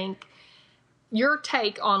you think your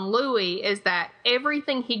take on Louis is that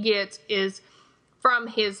everything he gets is from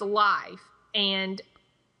his life. And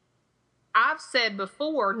I've said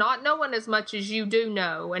before, not knowing as much as you do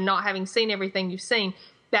know and not having seen everything you've seen,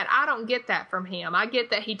 that I don't get that from him. I get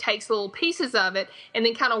that he takes little pieces of it and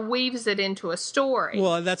then kind of weaves it into a story.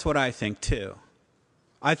 Well, that's what I think too.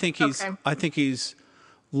 I think he's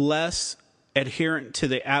less adherent to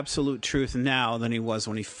the absolute truth now than he was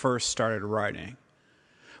when he first started writing.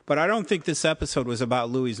 But I don't think this episode was about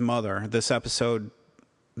Louis's mother. This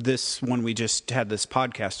one we just had this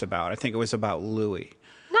podcast about. I think it was about Louis.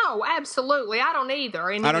 No, absolutely. I don't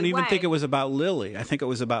either. I don't even think it was about Lily. I think it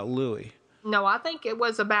was about Louis. No, I think it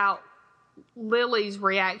was about Lily's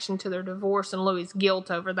reaction to their divorce and Louis's guilt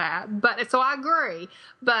over that. But so I agree.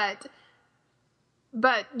 But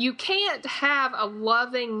you can't have a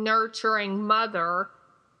loving, nurturing mother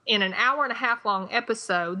in an hour and a half long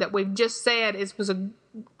episode that we've just said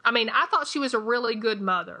I thought she was a really good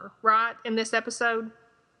mother, right? In this episode,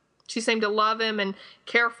 she seemed to love him and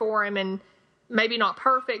care for him, and maybe not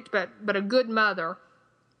perfect, but a good mother.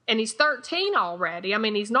 And he's 13 already. I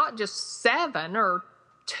mean, he's not just 7 or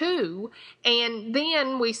 2. And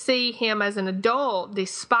then we see him as an adult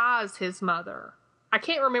despise his mother. I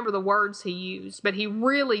can't remember the words he used, but he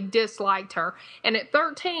really disliked her. And at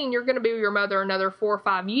 13, you're going to be with your mother another 4 or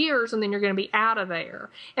 5 years, and then you're going to be out of there.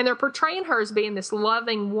 And they're portraying her as being this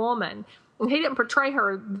loving woman. And he didn't portray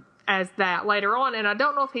her as that later on. And I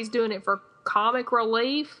don't know if he's doing it for comic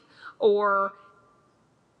relief or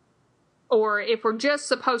if we're just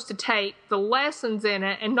supposed to take the lessons in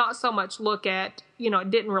it and not so much look at, it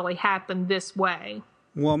didn't really happen this way.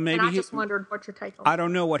 Well, maybe and I just wondered what your take on I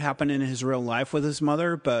don't know what happened in his real life with his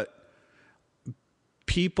mother, but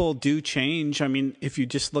people do change. I mean, if you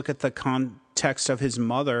just look at the context of his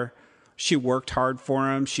mother, she worked hard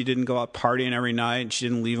for him. She didn't go out partying every night. She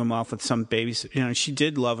didn't leave him off with some babies. She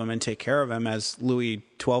did love him and take care of him as Louis,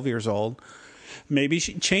 12 years old. Maybe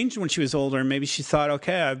she changed when she was older. Maybe she thought,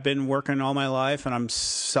 okay, I've been working all my life and I'm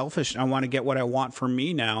selfish. I want to get what I want for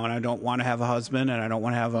me now. And I don't want to have a husband and I don't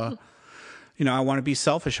want to have I want to be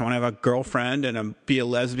selfish. I want to have a girlfriend and be a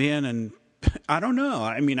lesbian. And I don't know.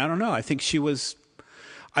 I don't know. I think she was,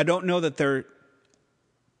 I don't know that there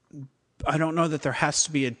has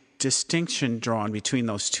to be a distinction drawn between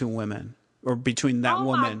those two women or between that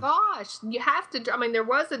woman. Oh my gosh. You have to, there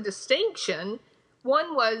was a distinction.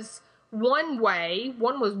 One was one way,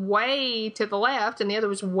 one was way to the left and the other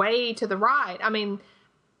was way to the right.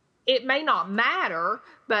 It may not matter,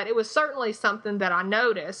 but it was certainly something that I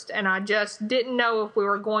noticed, and I just didn't know if we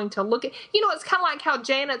were going to look at... it's kind of like how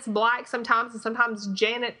Janet's black sometimes, and sometimes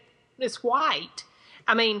Janet is white.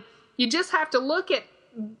 You just have to look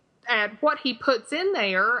at what he puts in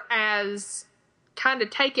there as kind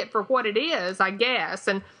of take it for what it is, I guess.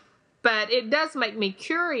 But it does make me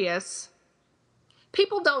curious.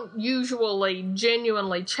 People don't usually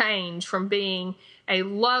genuinely change from being a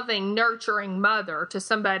loving, nurturing mother to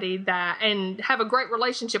somebody and have a great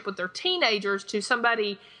relationship with their teenagers to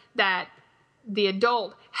somebody that the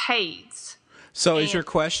adult hates. So is your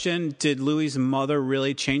question, did Louis's mother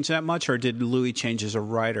really change that much, or did Louis change as a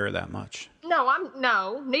writer that much?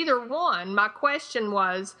 No, neither one. My question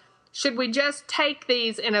was, should we just take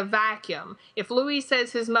these in a vacuum? If Louis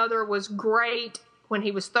says his mother was great when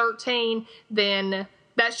he was 13, then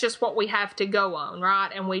that's just what we have to go on, right?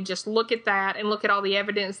 And we just look at that and look at all the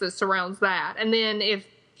evidence that surrounds that. And then if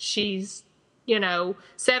she's,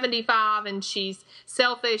 75 and she's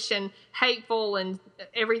selfish and hateful and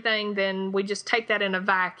everything, then we just take that in a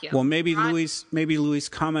vacuum. Well, maybe right? Louis'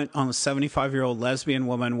 comment on the 75-year-old lesbian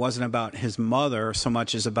woman wasn't about his mother so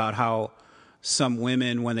much as about how some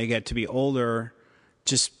women, when they get to be older,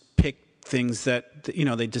 just pick things that,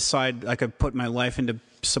 they decide, I could put my life into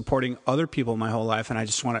supporting other people my whole life, and I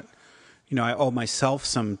just want to, I owe myself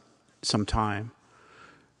some time.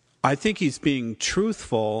 I think he's being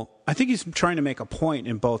truthful. I think he's trying to make a point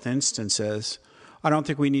in both instances. I don't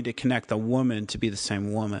think we need to connect a woman to be the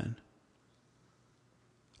same woman.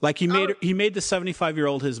 Like he made the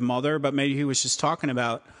 75-year-old his mother, but maybe he was just talking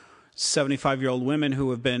about 75-year-old women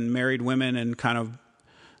who have been married women and kind of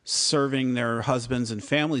serving their husbands and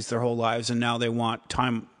families their whole lives, and now they want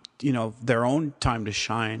time, their own time to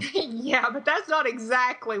shine. Yeah, but that's not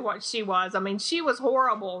exactly what she was. I mean, she was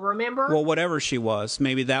horrible, remember? Well, whatever she was,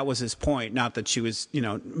 maybe that was his point. Not that she was,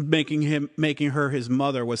 making her his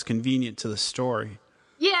mother was convenient to the story.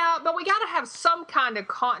 Yeah, but we got to have some kind of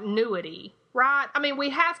continuity, right? I mean, we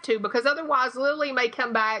have to, because otherwise Lily may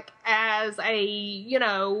come back as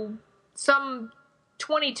some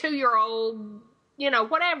 22-year-old,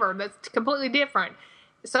 whatever, that's completely different.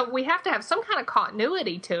 So we have to have some kind of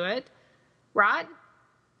continuity to it, right?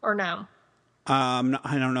 Or no? I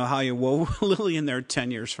don't know how you wove Lily in there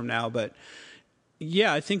 10 years from now, but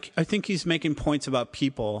yeah, I think he's making points about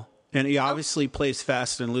people, and he obviously plays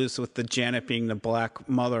fast and loose with the Janet being the black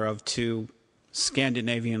mother of two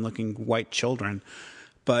Scandinavian-looking white children,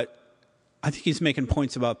 but I think he's making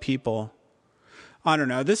points about people. I don't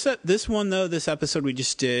know. This episode we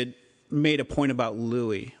just did made a point about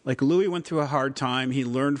Louis. Like, Louis went through a hard time. He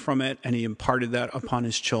learned from it, and he imparted that upon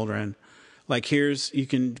his children. Like, you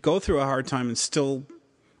can go through a hard time and still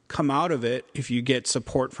come out of it if you get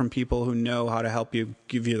support from people who know how to help you,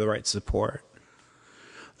 give you the right support.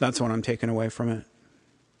 That's what I'm taking away from it.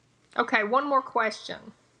 Okay, one more question.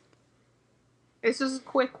 This is a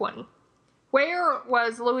quick one. Where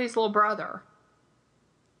was Louis' little brother?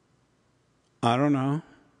 I don't know.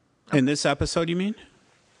 Okay. In this episode, you mean?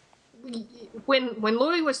 When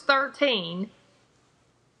Louis was 13,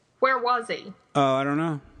 where was he? Oh, I don't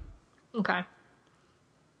know. Okay.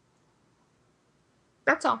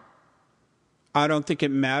 That's all. I don't think it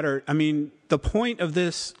mattered. I mean, the point of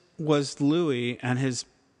this was Louis and his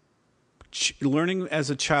learning as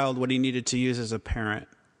a child what he needed to use as a parent.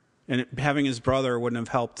 And having his brother wouldn't have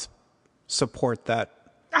helped support that.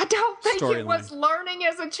 I don't think it was learning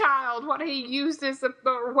as a child what he used as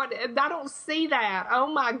I don't see that. Oh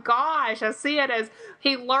my gosh. I see it as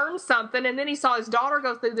he learned something and then he saw his daughter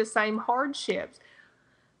go through the same hardships.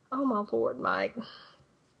 Oh my Lord, Mike.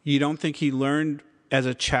 You don't think he learned as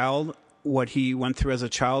a child what he went through as a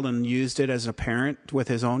child and used it as a parent with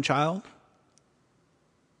his own child?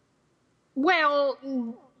 Well,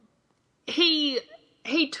 he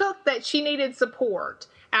took that she needed support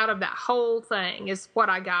out of that whole thing is what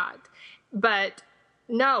I got. But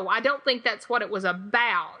no, I don't think that's what it was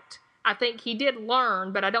about. I think he did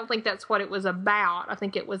learn, but I don't think that's what it was about. I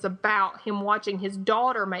think it was about him watching his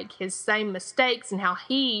daughter make his same mistakes and how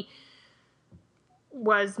he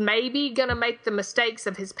was maybe going to make the mistakes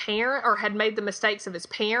of his parent or had made the mistakes of his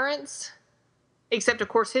parents. Except, of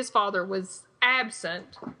course, his father was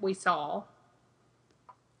absent, we saw.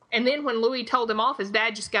 And then when Louis told him off, his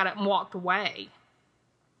dad just got up and walked away.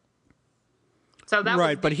 So that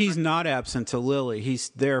right, but he's not absent to Lily. He's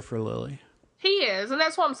there for Lily. He is, and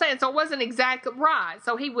that's what I'm saying. So it wasn't exactly right.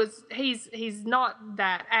 So he's not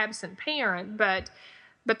that absent parent, but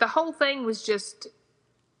the whole thing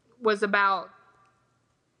was about,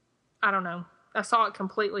 I don't know. I saw it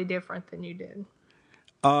completely different than you did.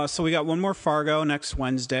 So we got one more Fargo next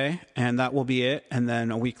Wednesday, and that will be it. And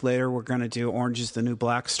then a week later, we're going to do Orange is the New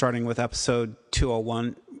Black, starting with episode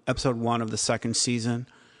 201, episode 1 of the second season.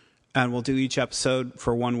 And we'll do each episode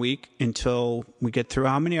for 1 week until we get through.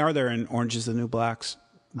 How many are there in Orange is the New Black?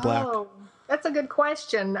 Oh, that's a good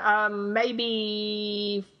question.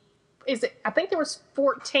 Maybe, I think there was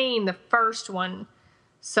 14, the first one.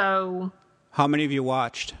 So. How many have you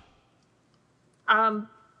watched? 5.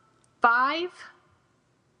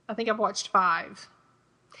 I think I've watched 5.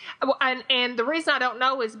 And the reason I don't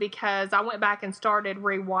know is because I went back and started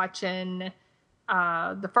rewatching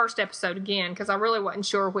the first episode again because I really wasn't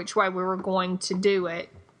sure which way we were going to do it,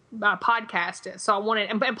 podcast it. So I wanted,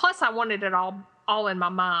 and plus I wanted it all in my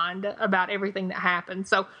mind about everything that happened.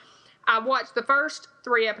 So I watched the first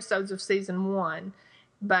 3 episodes of season 1,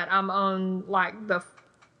 but I'm on like the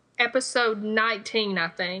episode 19, I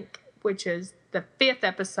think, which is the 5th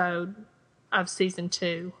episode of season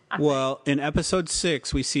 2. Well, in episode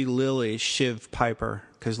 6, we see Lily shiv Piper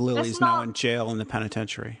because Lily's now in jail in the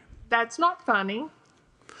penitentiary. That's not funny.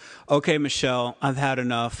 Okay, Michelle, I've had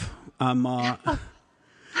enough.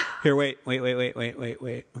 Here, wait.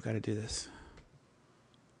 I've got to do this.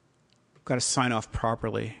 I've got to sign off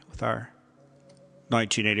properly with our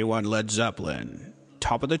 1981 Led Zeppelin.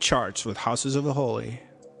 Top of the charts with Houses of the Holy.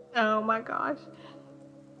 Oh, my gosh.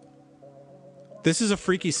 This is a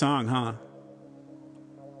freaky song, huh?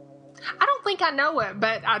 I don't think I know it,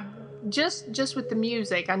 but I just with the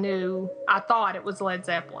music, I thought it was Led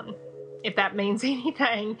Zeppelin, if that means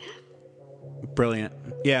anything. Brilliant.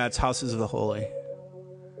 Yeah, it's Houses of the Holy.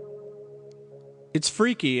 It's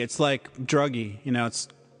freaky. It's like druggy. You know, it's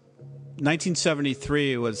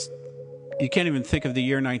 1973 was... You can't even think of the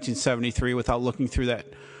year 1973 without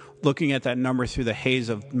looking at that number through the haze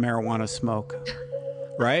of marijuana smoke.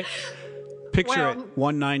 Right? Picture it,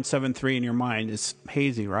 1973 in your mind. It's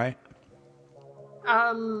hazy, right?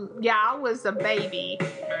 Yeah, I was a baby.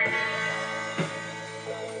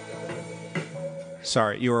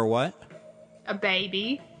 Sorry, you were what? A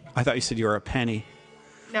baby. I thought you said you were a penny.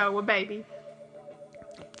 No, a baby.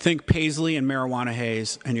 Think Paisley and marijuana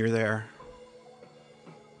haze, and you're there.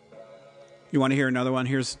 You want to hear another one?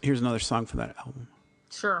 Here's another song from that album.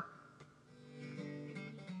 Sure.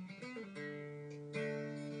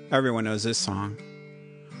 Everyone knows this song.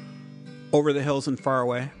 Over the Hills and Far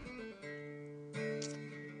Away.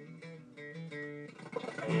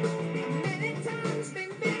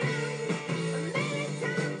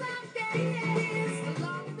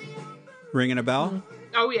 Ringing a bell?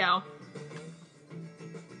 Oh, yeah.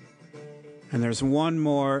 And there's one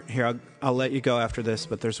more. Here, I'll let you go after this,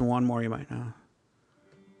 but there's one more you might know.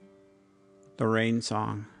 The Rain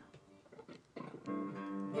song.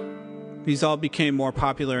 These all became more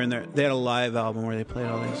popular in they had a live album where they played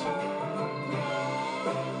all these.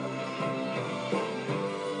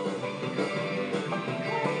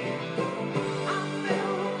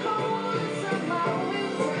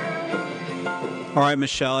 All right,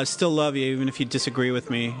 Michelle, I still love you, even if you disagree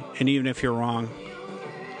with me, and even if you're wrong.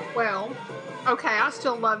 Well, okay, I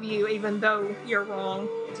still love you, even though you're wrong,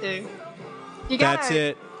 too. That's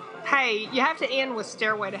it. Hey, you have to end with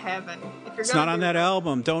Stairway to Heaven. If you're It's not on that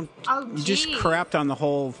album. Don't. Oh, you just crapped on the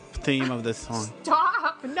whole theme of this song.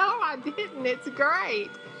 Stop. No, I didn't. It's great.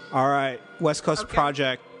 All right. West Coast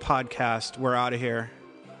Project podcast. We're out of here.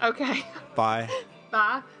 Okay. Bye.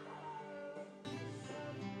 Bye.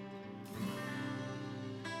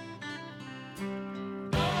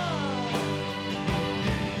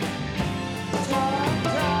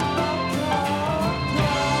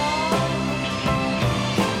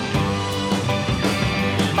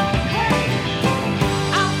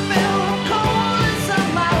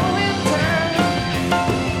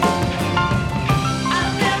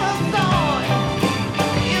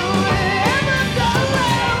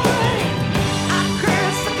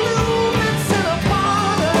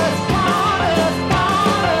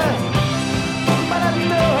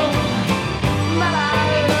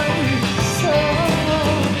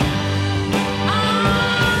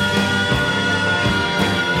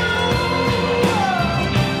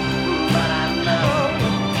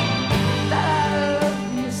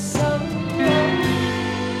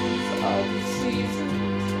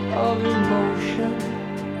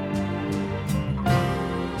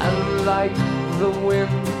 Like the wind,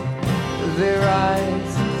 they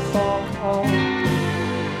rise and fall.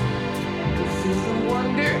 This is the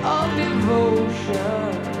wonder of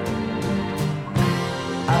devotion.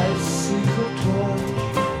 I see the torch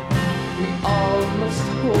we all must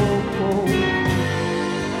hold.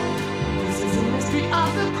 This is the mystery of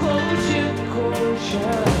the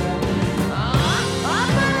culture.